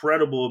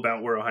incredible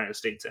about where Ohio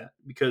State's at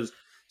because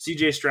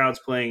CJ Stroud's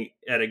playing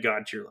at a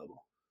God-tier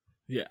level.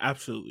 Yeah,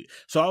 absolutely.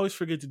 So I always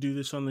forget to do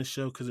this on this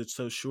show because it's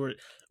so short.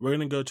 We're going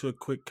to go to a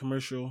quick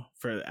commercial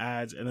for the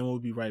ads, and then we'll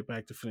be right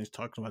back to finish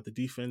talking about the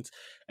defense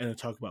and then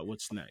talk about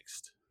what's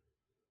next.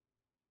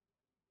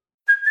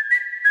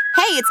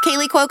 Hey, it's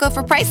Kaylee Cuoco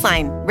for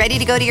Priceline. Ready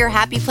to go to your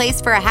happy place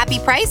for a happy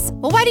price?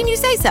 Well, why didn't you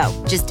say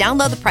so? Just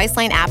download the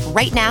Priceline app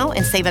right now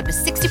and save up to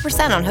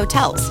 60% on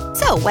hotels.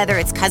 So whether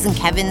it's Cousin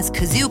Kevin's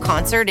Kazoo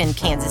Concert in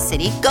Kansas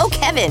City, go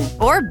Kevin,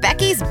 or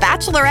Becky's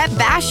Bachelorette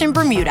Bash in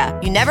Bermuda,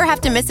 you never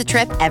have to miss a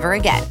trip ever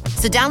again.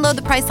 So download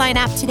the Priceline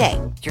app today.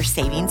 Your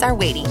savings are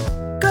waiting.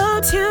 Go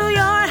to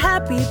your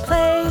happy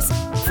place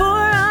for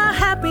a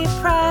happy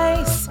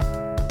price.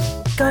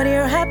 Go to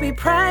your happy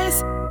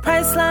price,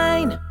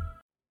 Priceline.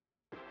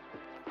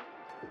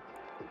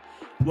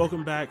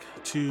 Welcome back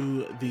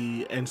to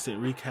the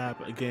instant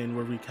recap. Again,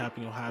 we're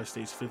recapping Ohio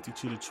State's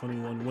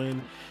 52-21 win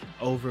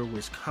over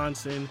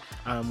Wisconsin.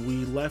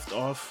 We left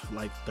off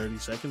like 30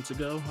 seconds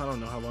ago. I don't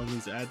know how long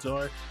these ads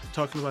are,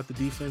 talking about the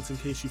defense in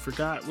case you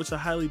forgot, which I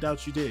highly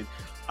doubt you did.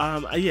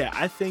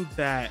 I think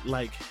that,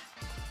 like,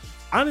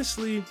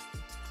 honestly,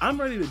 I'm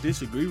ready to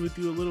disagree with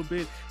you a little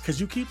bit because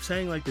you keep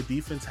saying like the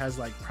defense has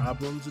like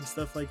problems and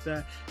stuff like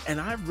that. And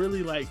I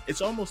really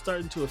it's almost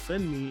starting to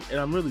offend me. And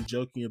I'm really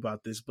joking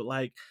about this, but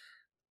like,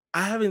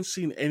 I haven't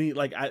seen any,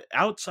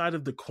 outside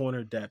of the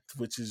corner depth,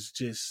 which is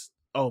just,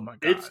 oh my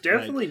God. It's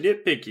definitely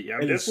nitpicky.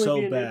 It is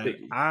so bad.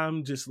 Nitpicky.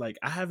 I'm just like,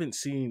 I haven't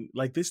seen,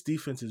 this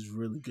defense is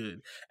really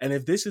good. And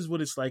if this is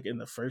what it's like in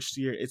the first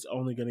year, it's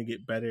only going to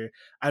get better.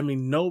 I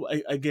mean,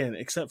 again,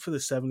 except for the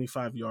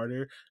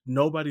 75-yarder,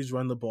 nobody's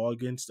run the ball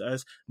against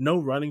us. No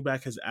running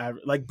back has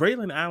averaged,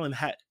 Braylon Allen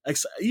had,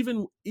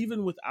 even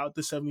without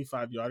the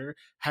 75-yarder,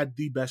 had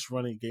the best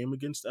running game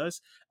against us.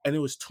 And it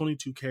was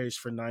 22 carries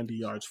for 90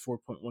 yards,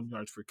 4.1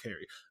 yards per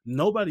carry.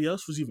 Nobody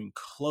else was even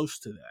close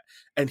to that.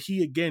 And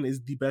he, again,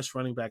 is the best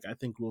running back I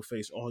think we'll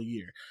face all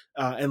year,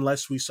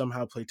 unless we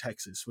somehow play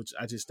Texas, which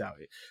I just doubt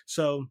it.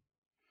 So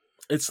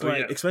it's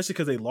especially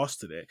because they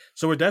lost today.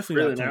 So we're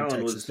definitely not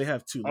playing Texas. They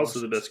have 2 losses. Also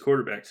the best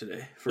quarterback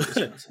today for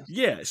Wisconsin.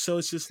 Yeah, so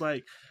it's just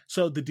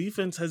so the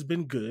defense has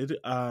been good.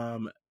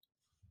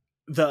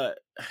 The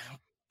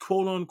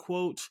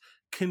quote-unquote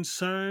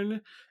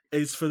concern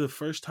is for the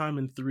first time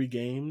in 3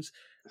 games,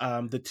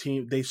 the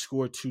team, they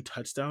scored 2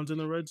 touchdowns in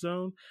the red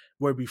zone,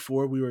 where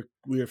before we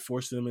were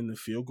forcing them into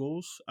field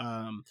goals.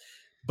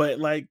 But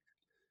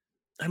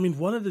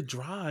one of the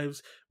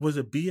drives was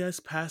a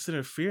BS pass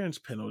interference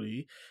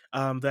penalty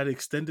that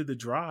extended the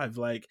drive.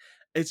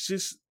 It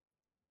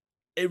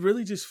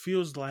really just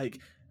feels like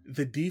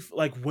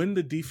when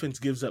the defense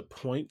gives up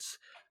points,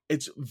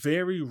 it's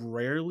very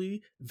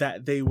rarely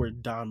that they were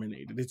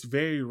dominated. It's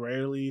very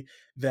rarely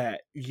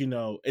that,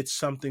 it's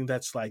something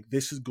that's like,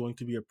 this is going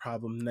to be a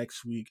problem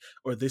next week,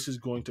 or this is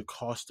going to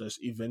cost us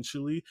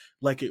eventually,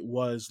 like it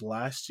was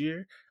last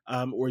year,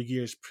 or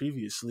years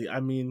previously.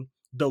 I mean,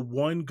 the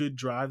one good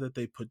drive that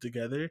they put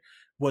together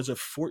was a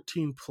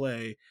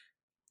 14-play,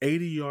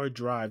 80-yard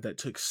drive that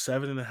took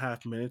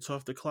 7.5 minutes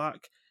off the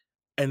clock,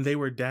 and they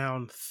were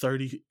down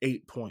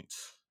 38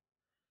 points.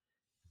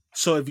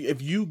 So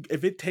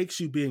if it takes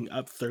you being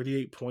up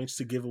 38 points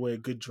to give away a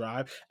good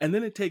drive, and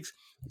then it takes,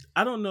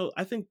 I don't know,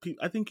 I think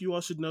you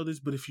all should know this,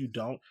 but if you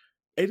don't,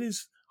 it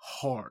is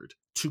hard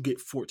to get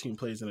 14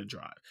 plays in a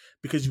drive,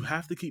 because you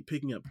have to keep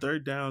picking up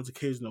third downs,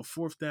 occasional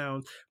fourth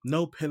downs,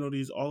 no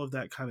penalties, all of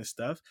that kind of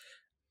stuff.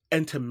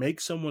 And to make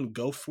someone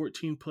go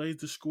 14 plays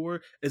to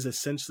score is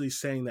essentially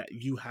saying that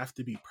you have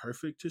to be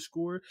perfect to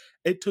score.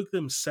 It took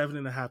them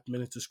 7.5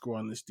 minutes to score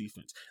on this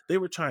defense. They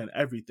were trying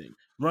everything.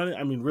 Running,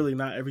 I mean, really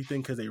not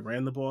everything, because they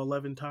ran the ball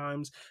 11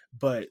 times,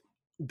 but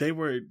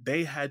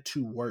they had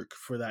to work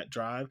for that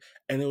drive,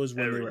 and it was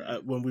when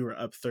we were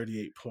up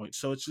 38 points.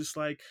 So it's just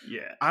like,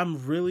 yeah,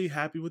 I'm really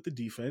happy with the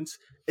defense,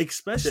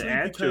 especially to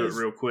add to it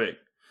real quick.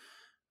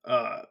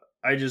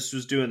 I just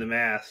was doing the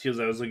math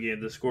because I was looking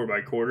at the score by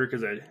quarter,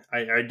 because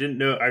I didn't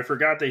know. I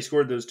forgot they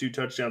scored those 2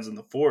 touchdowns in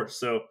the fourth.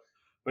 So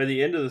by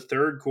the end of the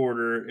third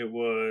quarter, it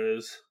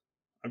was,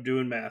 I'm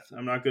doing math,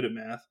 I'm not good at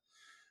math,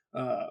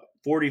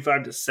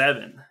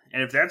 45-7.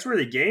 And if that's where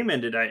the game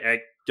ended, I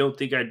don't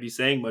think I'd be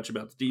saying much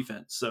about the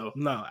defense. So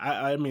no,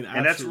 I mean,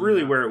 and that's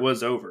really where it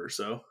was over.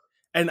 So.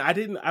 And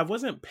I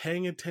wasn't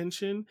paying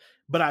attention,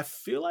 but I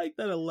feel like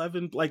that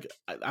 11, like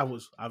I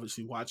was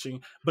obviously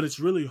watching, but it's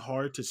really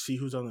hard to see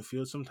who's on the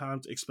field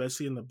sometimes,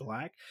 especially in the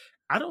black.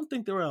 I don't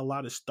think there were a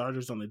lot of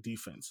starters on the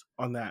defense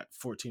on that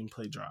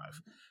 14-play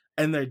drive.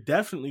 And there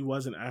definitely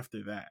wasn't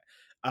after that.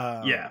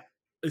 Yeah.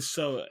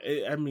 So,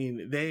 I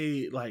mean,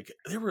 they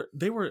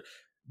were,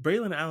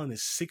 Braylon Allen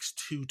is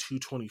 6'2",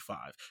 225,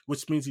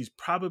 which means he's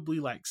probably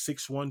like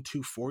 6'1",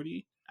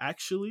 240,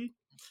 actually.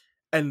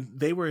 And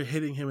they were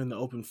hitting him in the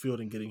open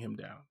field and getting him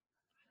down.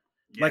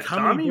 Yeah, like,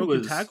 how many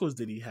broken tackles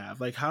did he have?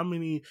 Like, how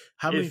many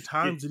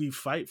times did he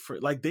fight for?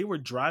 Like, they were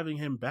driving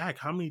him back.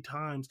 How many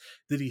times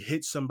did he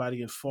hit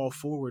somebody and fall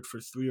forward for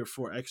 3 or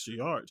 4 extra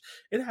yards?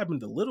 It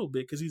happened a little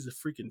bit because he's a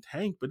freaking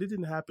tank, but it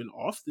didn't happen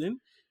often.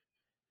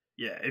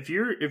 Yeah, if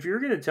you're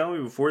going to tell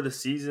me before the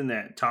season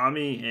that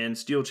Tommy and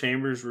Steel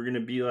Chambers were going to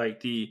be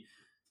like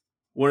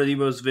one of the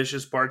most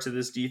vicious parts of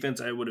this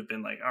defense, I would have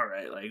been like, all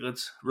right, like,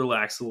 let's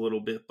relax a little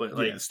bit. But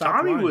like,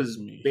 Tommy was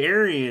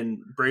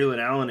burying Braylon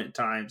Allen at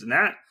times, and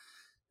that,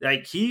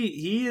 like,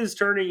 he is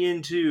turning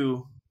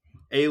into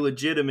a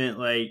legitimate,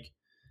 like,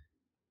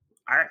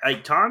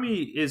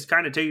 Tommy is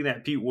kind of taking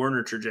that Pete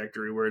Werner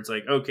trajectory where it's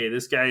like, okay,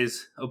 this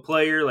guy's a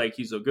player, like,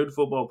 he's a good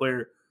football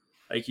player,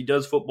 like, he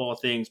does football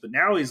things, but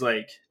now he's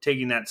like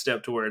taking that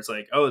step to where it's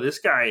like, oh, this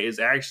guy is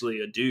actually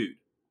a dude.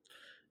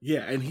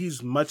 Yeah, and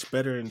he's much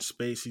better in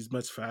space. He's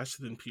much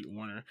faster than Pete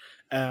Werner.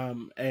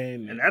 And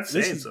that's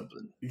saying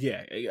something.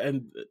 Yeah,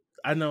 and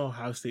I know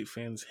Ohio State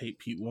fans hate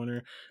Pete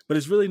Werner, but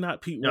it's really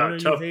not Pete Werner.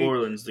 Tough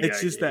Borland's the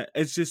guy.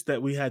 It's just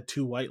that we had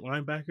 2 white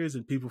linebackers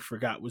and people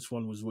forgot which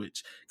one was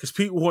which, because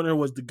Pete Werner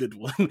was the good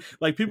one.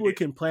 Like, people would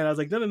complain. I was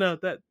like, no,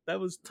 that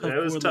was Tough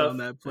Borland on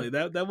that play.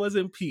 That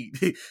wasn't Pete.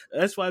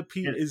 That's why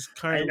Pete is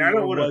currently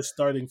was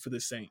starting for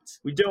the Saints.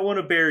 We don't want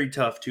to bury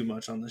Tough too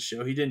much on the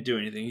show. He didn't do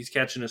anything. He's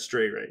catching a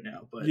stray right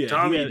now, but yeah,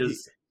 Tommy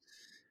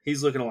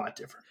he's looking a lot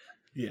different.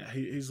 Yeah,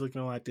 he's looking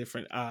a lot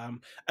different.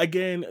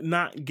 Again,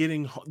 not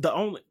getting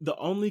the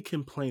only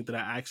complaint that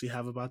I actually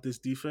have about this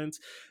defense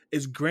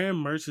is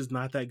Graham Mertz is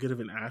not that good of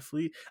an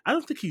athlete. I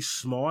don't think he's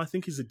small. I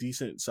think he's a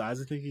decent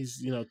size. I think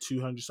he's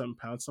 200 something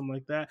pounds, something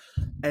like that.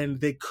 And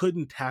they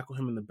couldn't tackle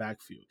him in the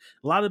backfield.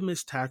 A lot of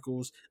missed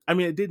tackles. I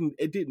mean, it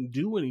didn't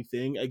do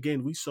anything.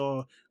 Again, we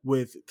saw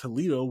with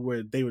Toledo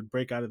where they would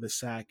break out of the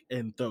sack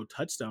and throw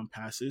touchdown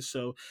passes.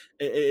 So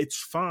it's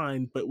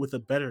fine, but with a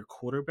better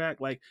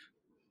quarterback, like,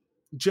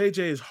 JJ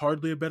is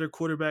hardly a better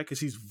quarterback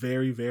because he's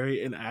very,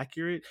 very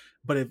inaccurate.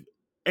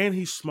 And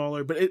he's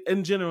smaller. But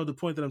in general, the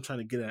point that I'm trying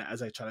to get at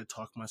as I try to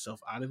talk myself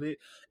out of it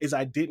is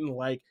I didn't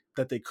like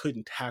that they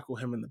couldn't tackle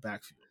him in the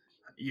backfield.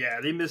 Yeah,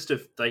 they missed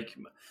they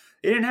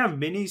didn't have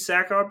many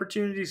sack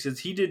opportunities because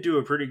he did do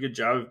a pretty good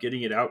job of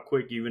getting it out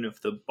quick, even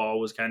if the ball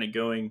was kind of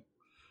going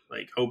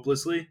like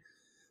hopelessly.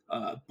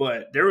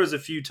 But there was a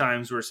few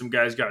times where some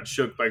guys got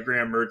shook by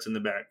Graham Mertz in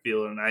the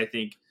backfield, and I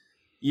think,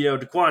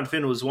 DeQuan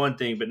Finn was one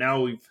thing, but now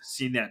we've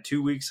seen that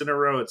 2 weeks in a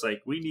row. It's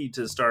like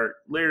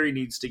Larry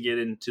needs to get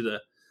into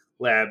the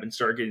lab and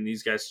start getting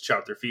these guys to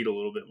chop their feet a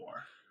little bit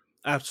more.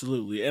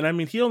 Absolutely. And I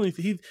mean,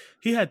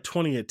 he had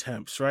 20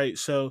 attempts, right?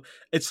 So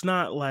it's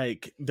not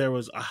like there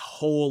was a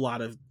whole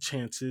lot of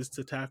chances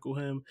to tackle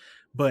him,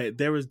 but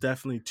there was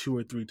definitely 2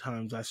 or 3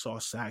 times I saw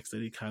sacks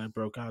that he kind of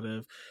broke out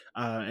of.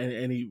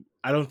 And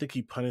I don't think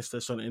he punished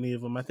us on any of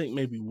them. I think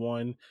maybe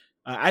one.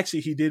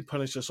 Actually, he did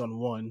punish us on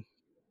one.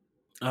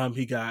 I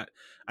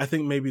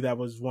think maybe that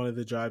was one of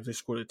the drives they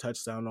scored a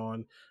touchdown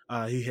on.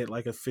 He hit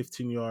like a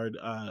 15-yard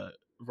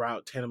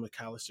route Tanner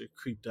McAllister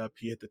creeped up.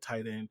 He hit the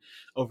tight end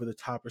over the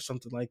top or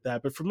something like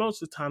that. But for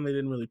most of the time, they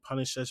didn't really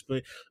punish us.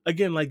 But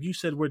again, like you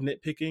said, we're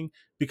nitpicking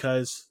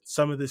because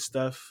some of this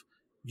stuff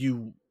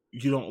you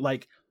don't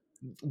like.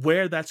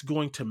 Where that's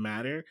going to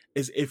matter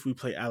is if we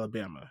play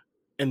Alabama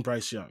and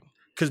Bryce Young,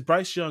 because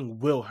Bryce Young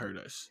will hurt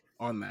us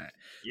on that.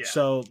 Yeah.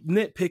 So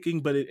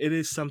nitpicking, but it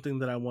is something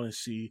that I want to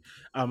see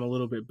a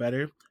little bit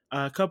better.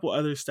 A couple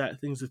other stat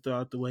things to throw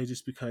out the way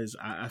just because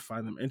I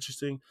find them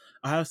interesting.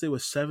 Ohio State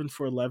was 7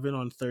 for 11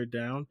 on third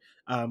down.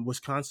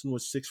 Wisconsin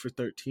was 6 for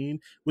 13,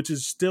 which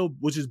is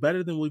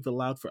better than we've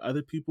allowed for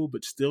other people,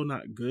 but still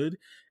not good.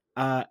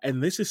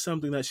 And this is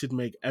something that should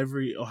make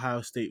every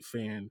Ohio State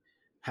fan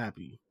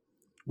happy.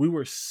 We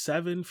were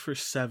 7 for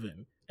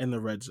 7 in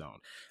the red zone.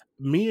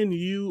 Me and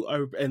you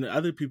and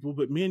other people,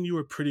 but me and you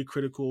are pretty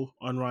critical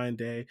on Ryan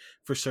Day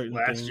for certain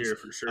things. Last year,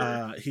 for sure.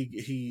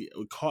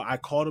 I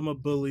called him a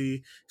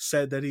bully,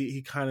 said that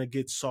he kind of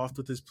gets soft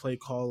with his play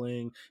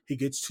calling. He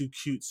gets too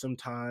cute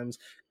sometimes.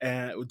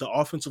 And the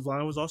offensive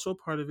line was also a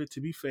part of it,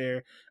 to be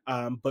fair.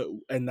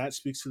 And that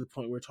speaks to the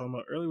point we were talking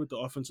about earlier with the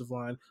offensive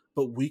line.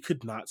 But we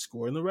could not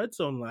score in the red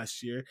zone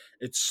last year.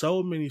 It's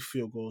so many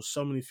field goals,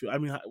 I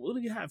mean, what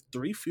do you have?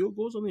 3 field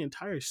goals on the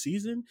entire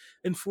season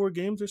in 4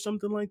 games or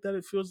something like that?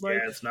 It feels like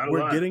it's not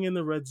we're getting in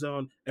the red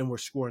zone and we're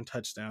scoring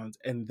touchdowns.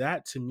 And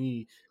that, to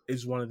me,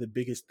 is one of the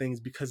biggest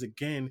things because,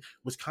 again,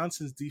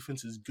 Wisconsin's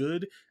defense is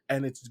good,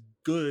 and it's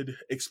good,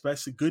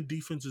 especially good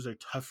defenses are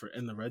tougher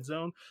in the red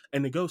zone.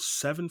 And to go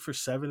 7 for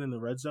 7 in the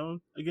red zone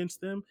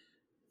against them,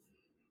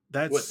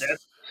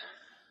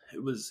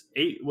 it was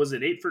 8. Was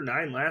it 8 for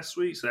 9 last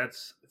week? So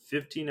that's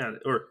 15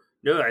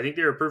 no, I think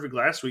they were perfect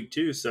last week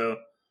too. So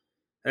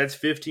that's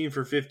 15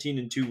 for 15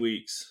 in 2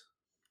 weeks.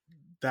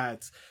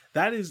 That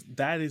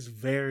is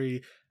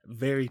very,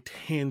 very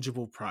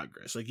tangible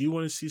progress. Like, you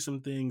want to see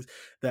some things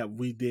that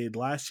we did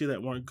last year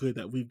that weren't good,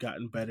 that we've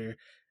gotten better.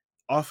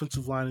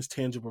 Offensive line is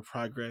tangible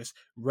progress.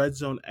 Red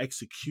zone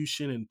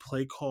execution and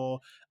play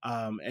call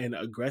and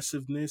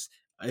aggressiveness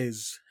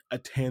is a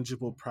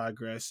tangible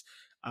progress.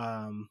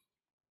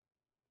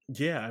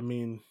 Yeah, I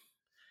mean,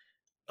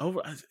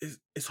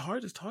 it's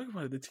hard to talk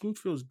about it. The team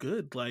feels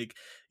good. Like,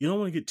 you don't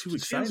want to get too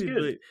excited,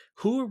 but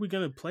who are we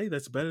going to play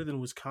that's better than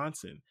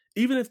Wisconsin?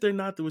 Even if they're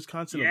not the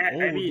Wisconsin of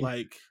old, I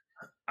mean,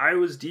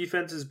 Iowa's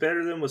defense is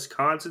better than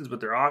Wisconsin's,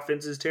 but their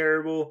offense is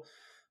terrible.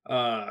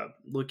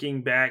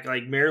 Looking back,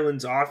 like,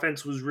 Maryland's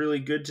offense was really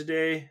good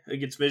today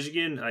against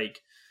Michigan,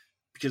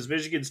 because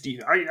Michigan's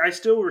defense, I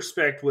still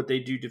respect what they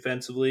do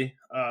defensively.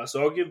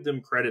 So I'll give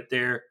them credit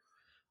there.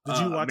 Did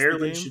you watch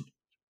Maryland the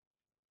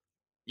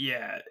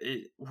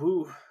game?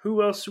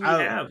 Who else do we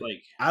have?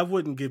 I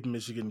wouldn't give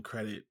Michigan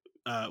credit.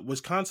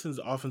 Wisconsin's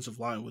offensive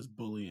line was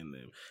bullying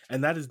them,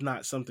 and that is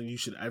not something you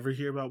should ever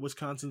hear about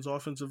Wisconsin's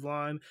offensive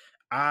line.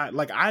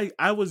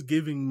 I was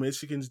giving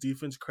Michigan's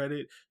defense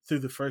credit through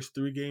the first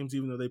 3 games,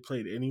 even though they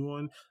played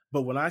anyone.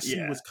 But when I see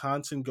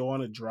Wisconsin go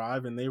on a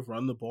drive and they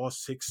run the ball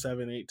 6,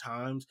 7, 8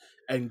 times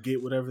and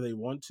get whatever they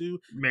want to,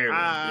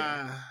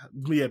 Maryland,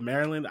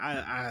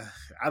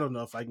 I don't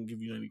know if I can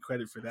give you any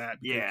credit for that.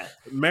 Yeah,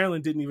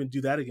 Maryland didn't even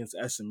do that against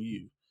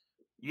SMU.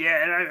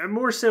 Yeah, and I'm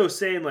more so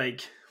saying,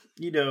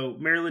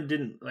 Maryland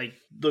didn't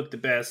look the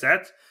best.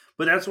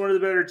 But that's one of the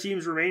better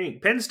teams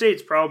remaining. Penn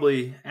State's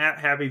probably at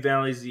Happy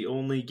Valley is the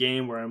only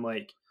game where I'm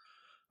like,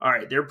 all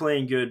right, they're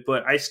playing good,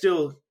 but I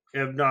still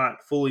have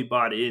not fully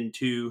bought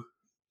into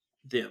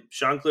them.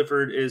 Sean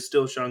Clifford is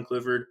still Sean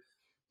Clifford.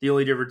 The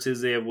only difference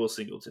is they have Will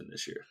Singleton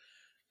this year.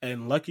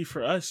 And lucky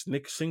for us,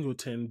 Nick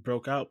Singleton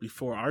broke out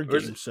before our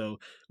game, so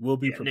we'll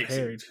be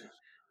prepared.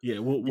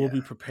 We'll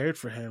be prepared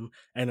for him,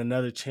 and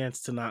another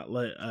chance to not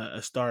let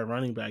a star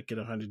running back get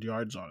 100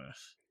 yards on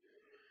us.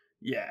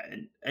 Yeah,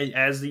 and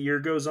as the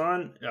year goes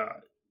on,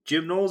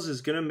 Jim Knowles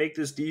is going to make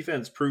this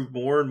defense prove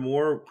more and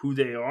more who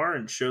they are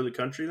and show the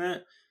country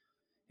that.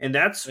 And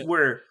that's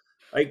where,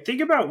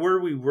 think about where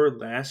we were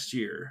last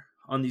year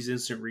on these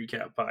instant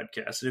recap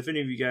podcasts. And if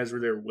any of you guys were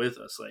there with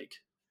us,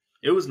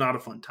 it was not a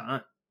fun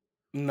time.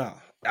 No,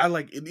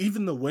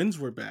 even the wins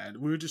were bad.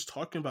 We were just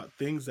talking about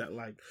things that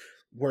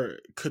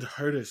could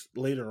hurt us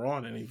later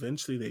on, and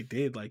eventually they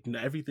did.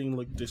 Everything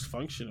looked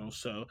dysfunctional.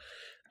 So,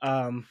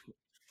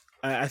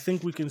 I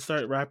think we can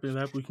start wrapping it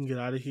up. We can get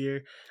out of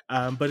here.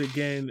 But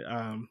again,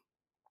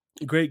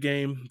 great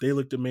game. They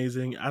looked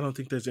amazing. I don't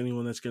think there's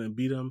anyone that's going to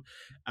beat them.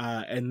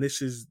 And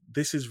this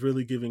is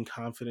really giving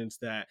confidence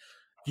that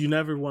you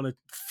never want to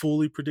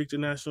fully predict a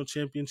national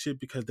championship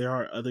because there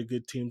are other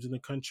good teams in the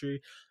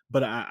country.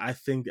 But I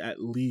think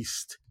at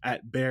least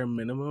at bare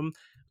minimum,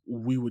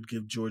 we would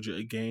give Georgia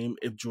a game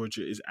if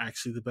Georgia is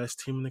actually the best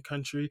team in the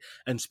country.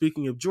 And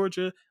speaking of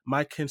Georgia,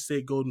 my Kent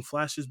State Golden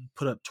Flashes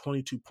put up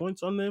 22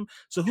 points on them.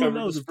 So who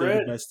knows if they're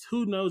the best?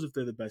 Who knows if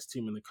they're the best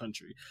team in the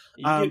country?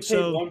 You get paid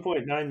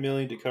 $1.9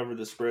 million to cover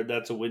the spread.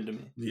 That's a win to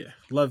me. Yeah,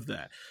 love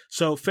that.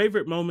 So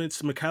favorite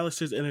moments: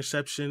 McAllister's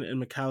interception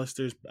and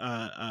McAllister's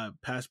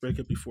pass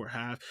breakup before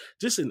half.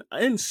 Just an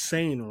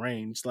insane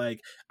range. I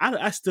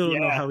still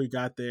don't know how he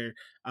got there.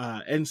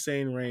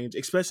 Insane range,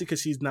 especially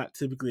because he's not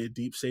typically a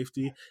deep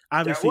safety.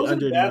 Obviously, That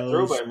wasn't under a bad throw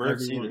nose. by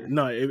Mertz either.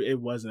 No, it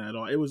wasn't at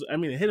all. It was. I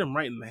mean, it hit him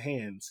right in the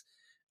hands,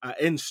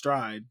 in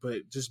stride,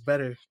 but just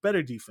better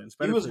defense.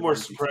 He Better was play, more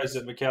better surprised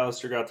defense. that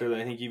McAllister got there than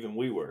I think even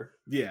we were.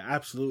 Yeah,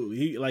 absolutely.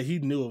 He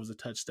knew it was a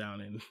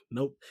touchdown, and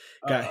nope,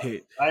 got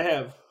hit. I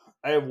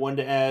have one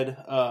to add.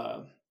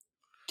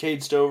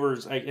 Cade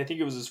Stover's, I think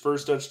it was his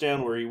first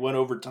touchdown where he went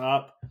over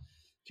top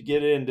to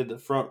get it and did the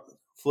front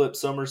flip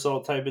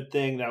somersault type of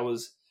thing. That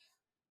was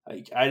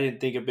like, I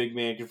didn't think a big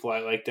man could fly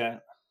like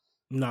that.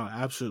 No,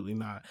 absolutely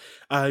not.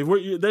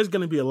 There's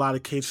going to be a lot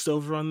of Cade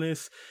Stover on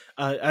this,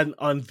 and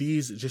on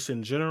these just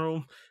in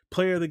general.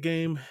 Player of the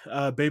game,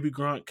 Baby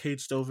Gronk, Cade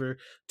Stover,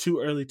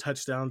 2 early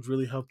touchdowns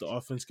really helped the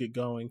offense get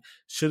going.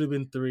 Should have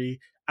been 3.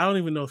 I don't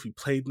even know if he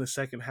played in the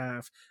second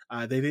half.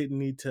 They didn't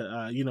need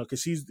to,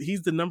 because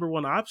he's the number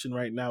 1 option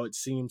right now, it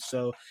seems.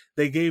 So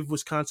they gave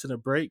Wisconsin a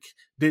break.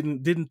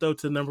 Didn't throw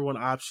to the number 1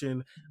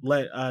 option.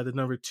 Let the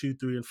number 2,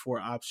 3, and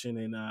 4 option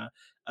in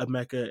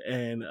Emeka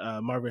and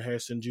Marvin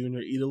Harrison Jr.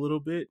 eat a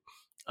little bit.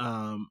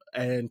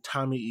 And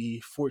Tommy E,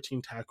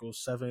 14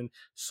 tackles, 7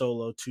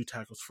 solo, 2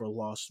 tackles for a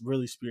loss,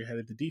 really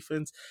spearheaded the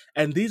defense.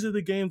 And these are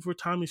the games where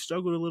Tommy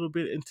struggled a little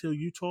bit until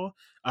Utah.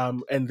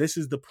 And this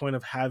is the point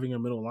of having a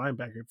middle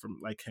linebacker from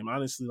like him.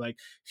 Honestly, like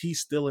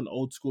he's still an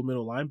old school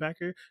middle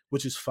linebacker,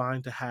 which is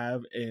fine to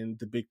have in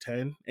the Big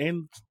Ten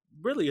and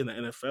really in the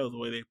NFL, the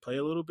way they play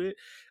a little bit.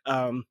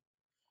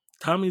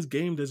 Tommy's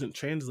game doesn't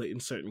translate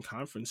in certain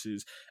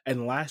conferences.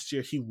 And last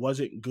year, he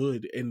wasn't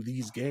good in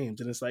these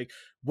games. And it's like,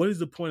 what is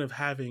the point of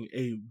having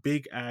a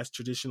big-ass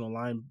traditional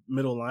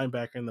middle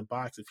linebacker in the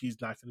box if he's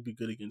not going to be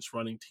good against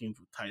running teams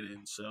with tight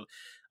ends? So,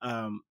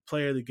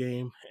 player of the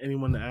game,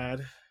 anyone to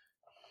add?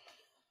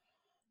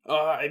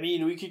 I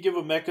mean, we could give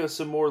Emeka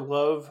some more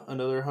love.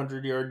 Another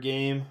 100-yard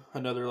game.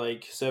 Another,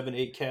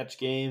 7-8 catch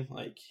game.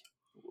 Like,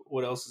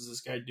 what else is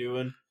this guy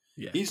doing?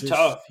 Yeah, he's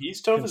tough.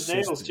 He's tough as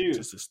nails too.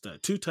 Just a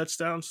stud. 2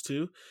 touchdowns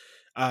too.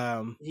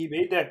 He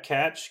made that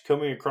catch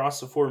coming across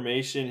the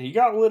formation. He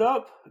got lit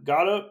up,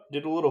 got up,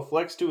 did a little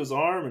flex to his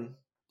arm, and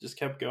just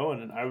kept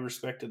going. And I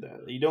respected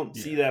that. You don't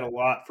see that a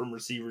lot from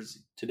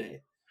receivers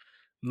today.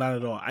 Not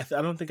at all. I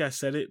don't think I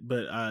said it,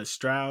 but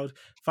Stroud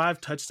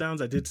 5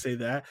 touchdowns. I did say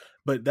that,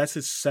 but that's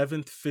his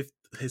seventh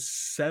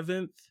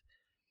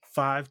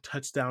 5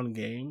 touchdown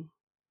game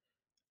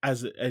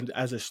as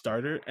a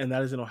starter, and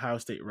that is an Ohio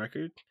State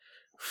record.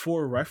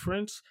 For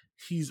reference,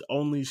 he's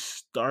only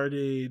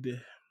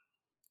started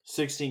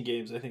 16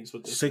 games, I think is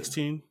what they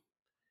 16.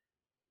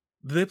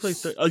 Did they play?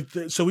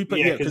 So we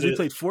played, because we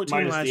played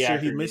 14 last year.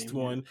 He missed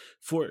one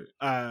for.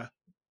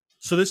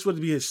 So this would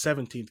be his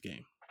 17th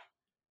game.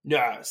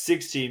 Yeah,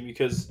 16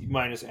 because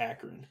minus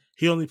Akron.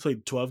 He only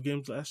played 12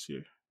 games last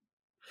year.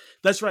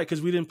 That's right,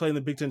 because we didn't play in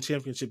the Big Ten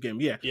championship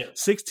game. Yeah,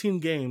 16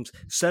 games,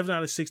 7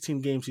 out of 16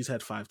 games, he's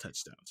had 5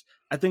 touchdowns.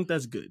 I think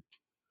that's good.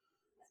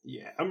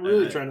 Yeah, I'm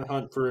really trying to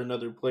hunt for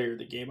another player of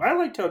the game. I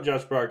liked how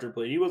Josh Proctor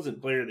played. He wasn't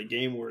player of the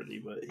game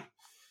worthy, but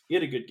he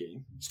had a good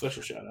game.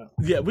 Special shout out.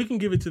 Yeah, we can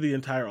give it to the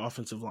entire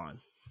offensive line.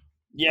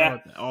 Yeah,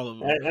 all of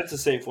them. That's a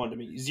safe one to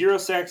me. 0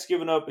 sacks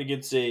given up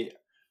against a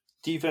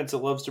defense that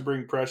loves to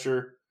bring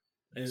pressure.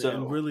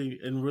 And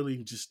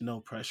really just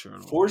no pressure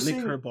at all. Forcing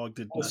Nick Herbog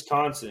did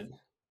Wisconsin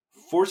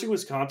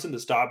to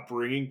stop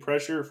bringing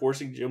pressure,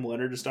 forcing Jim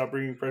Leonard to stop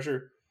bringing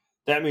pressure.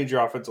 That means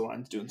your offensive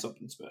line is doing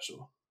something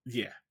special.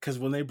 Yeah, because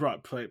when they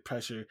brought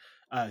pressure,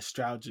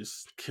 Stroud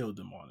just killed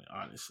them on it,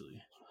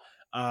 honestly.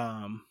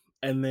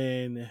 And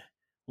then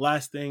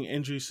last thing,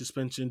 injury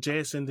suspension.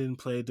 JSN didn't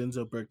play.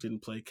 Denzel Burke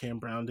didn't play. Cam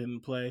Brown didn't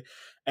play.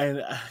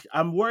 And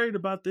I'm worried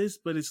about this,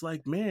 but it's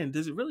like, man,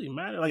 does it really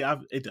matter? Like,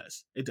 it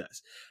does. It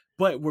does.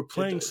 But we're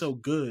playing so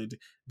good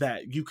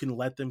that you can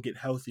let them get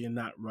healthy and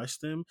not rush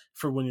them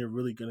for when you're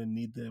really going to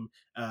need them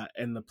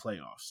in the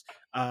playoffs.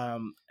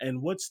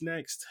 And what's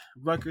next?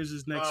 Rutgers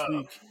is next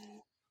week.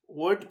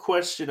 One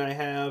question I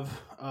have,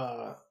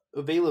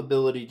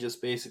 availability,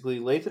 just basically.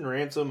 Lathan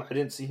Ransom, I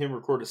didn't see him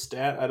record a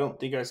stat. I don't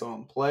think I saw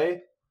him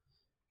play.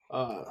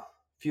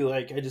 Feel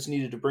like I just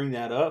needed to bring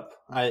that up.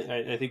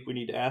 I think we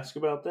need to ask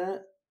about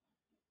that.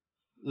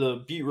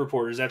 The beat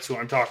reporters, that's who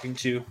I'm talking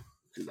to.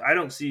 I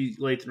don't see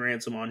Lathan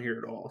Ransom on here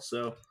at all.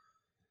 So,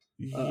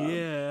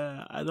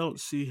 yeah, I don't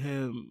see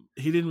him.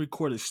 He didn't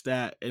record a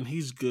stat, and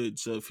he's good.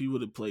 So if he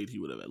would have played, he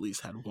would have at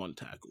least had 1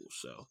 tackle.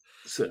 So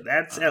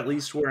that's at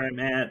least where I'm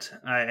at.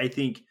 I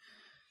think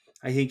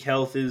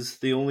health is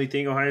the only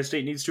thing Ohio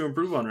State needs to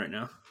improve on right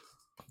now.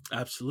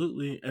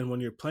 Absolutely. And when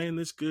you're playing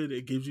this good,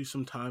 it gives you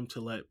some time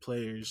to let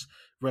players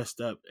rest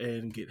up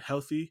and get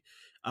healthy.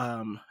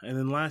 And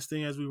then last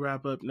thing as we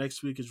wrap up,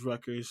 next week is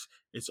Rutgers.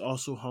 It's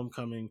also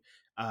homecoming.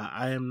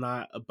 I am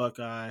not a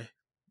Buckeye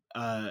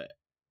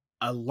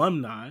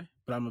alumni,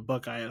 but I'm a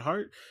Buckeye at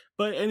heart.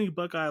 But any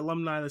Buckeye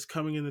alumni that's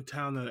coming into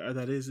town or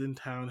that is in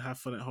town, have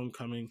fun at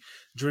homecoming,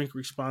 drink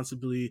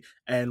responsibly,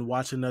 and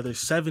watch another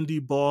 70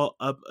 ball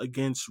up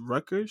against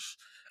Rutgers.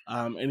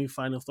 Any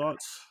final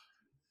thoughts?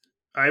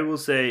 I will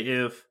say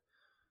if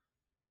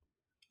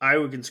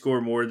Iowa can score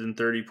more than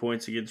 30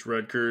 points against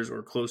Rutgers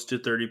or close to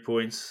 30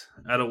 points,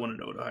 I don't want to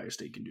know what Ohio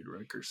State can do to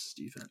Rutgers'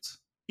 defense.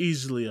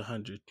 Easily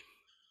 100.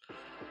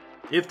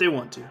 If they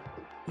want to.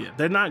 Yeah,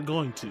 they're not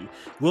going to.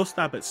 We'll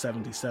stop at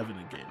 77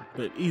 again,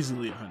 but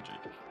easily 100.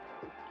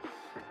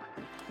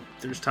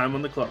 There's time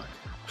on the clock.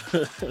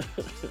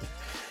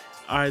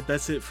 All right,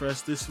 that's it for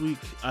us this week.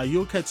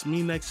 You'll catch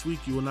me next week.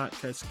 You will not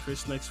catch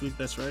Chris next week.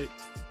 That's right.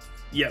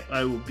 Yep,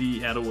 I will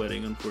be at a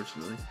wedding,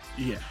 unfortunately.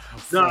 Yeah.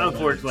 Not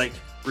unfortunately, like,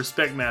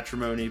 respect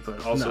matrimony,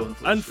 but also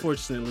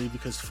unfortunately,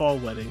 because fall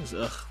weddings,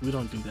 we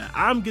don't do that.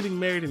 I'm getting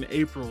married in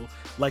April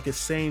like a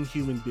sane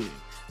human being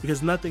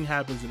because nothing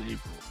happens in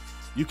April.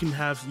 You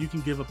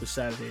can give up a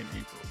Saturday in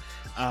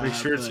April. Make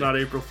sure it's not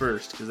April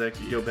 1st because that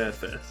could go bad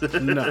fast.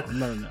 No.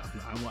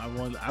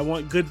 I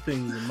want good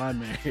things in my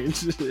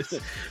marriage.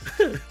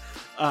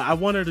 I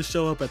want her to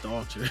show up at the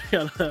altar.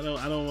 I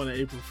don't want an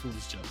April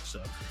Fool's joke.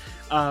 So,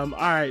 all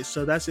right.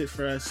 So that's it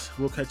for us.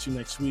 We'll catch you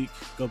next week.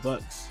 Go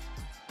Bucks.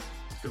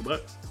 Go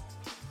Bucks.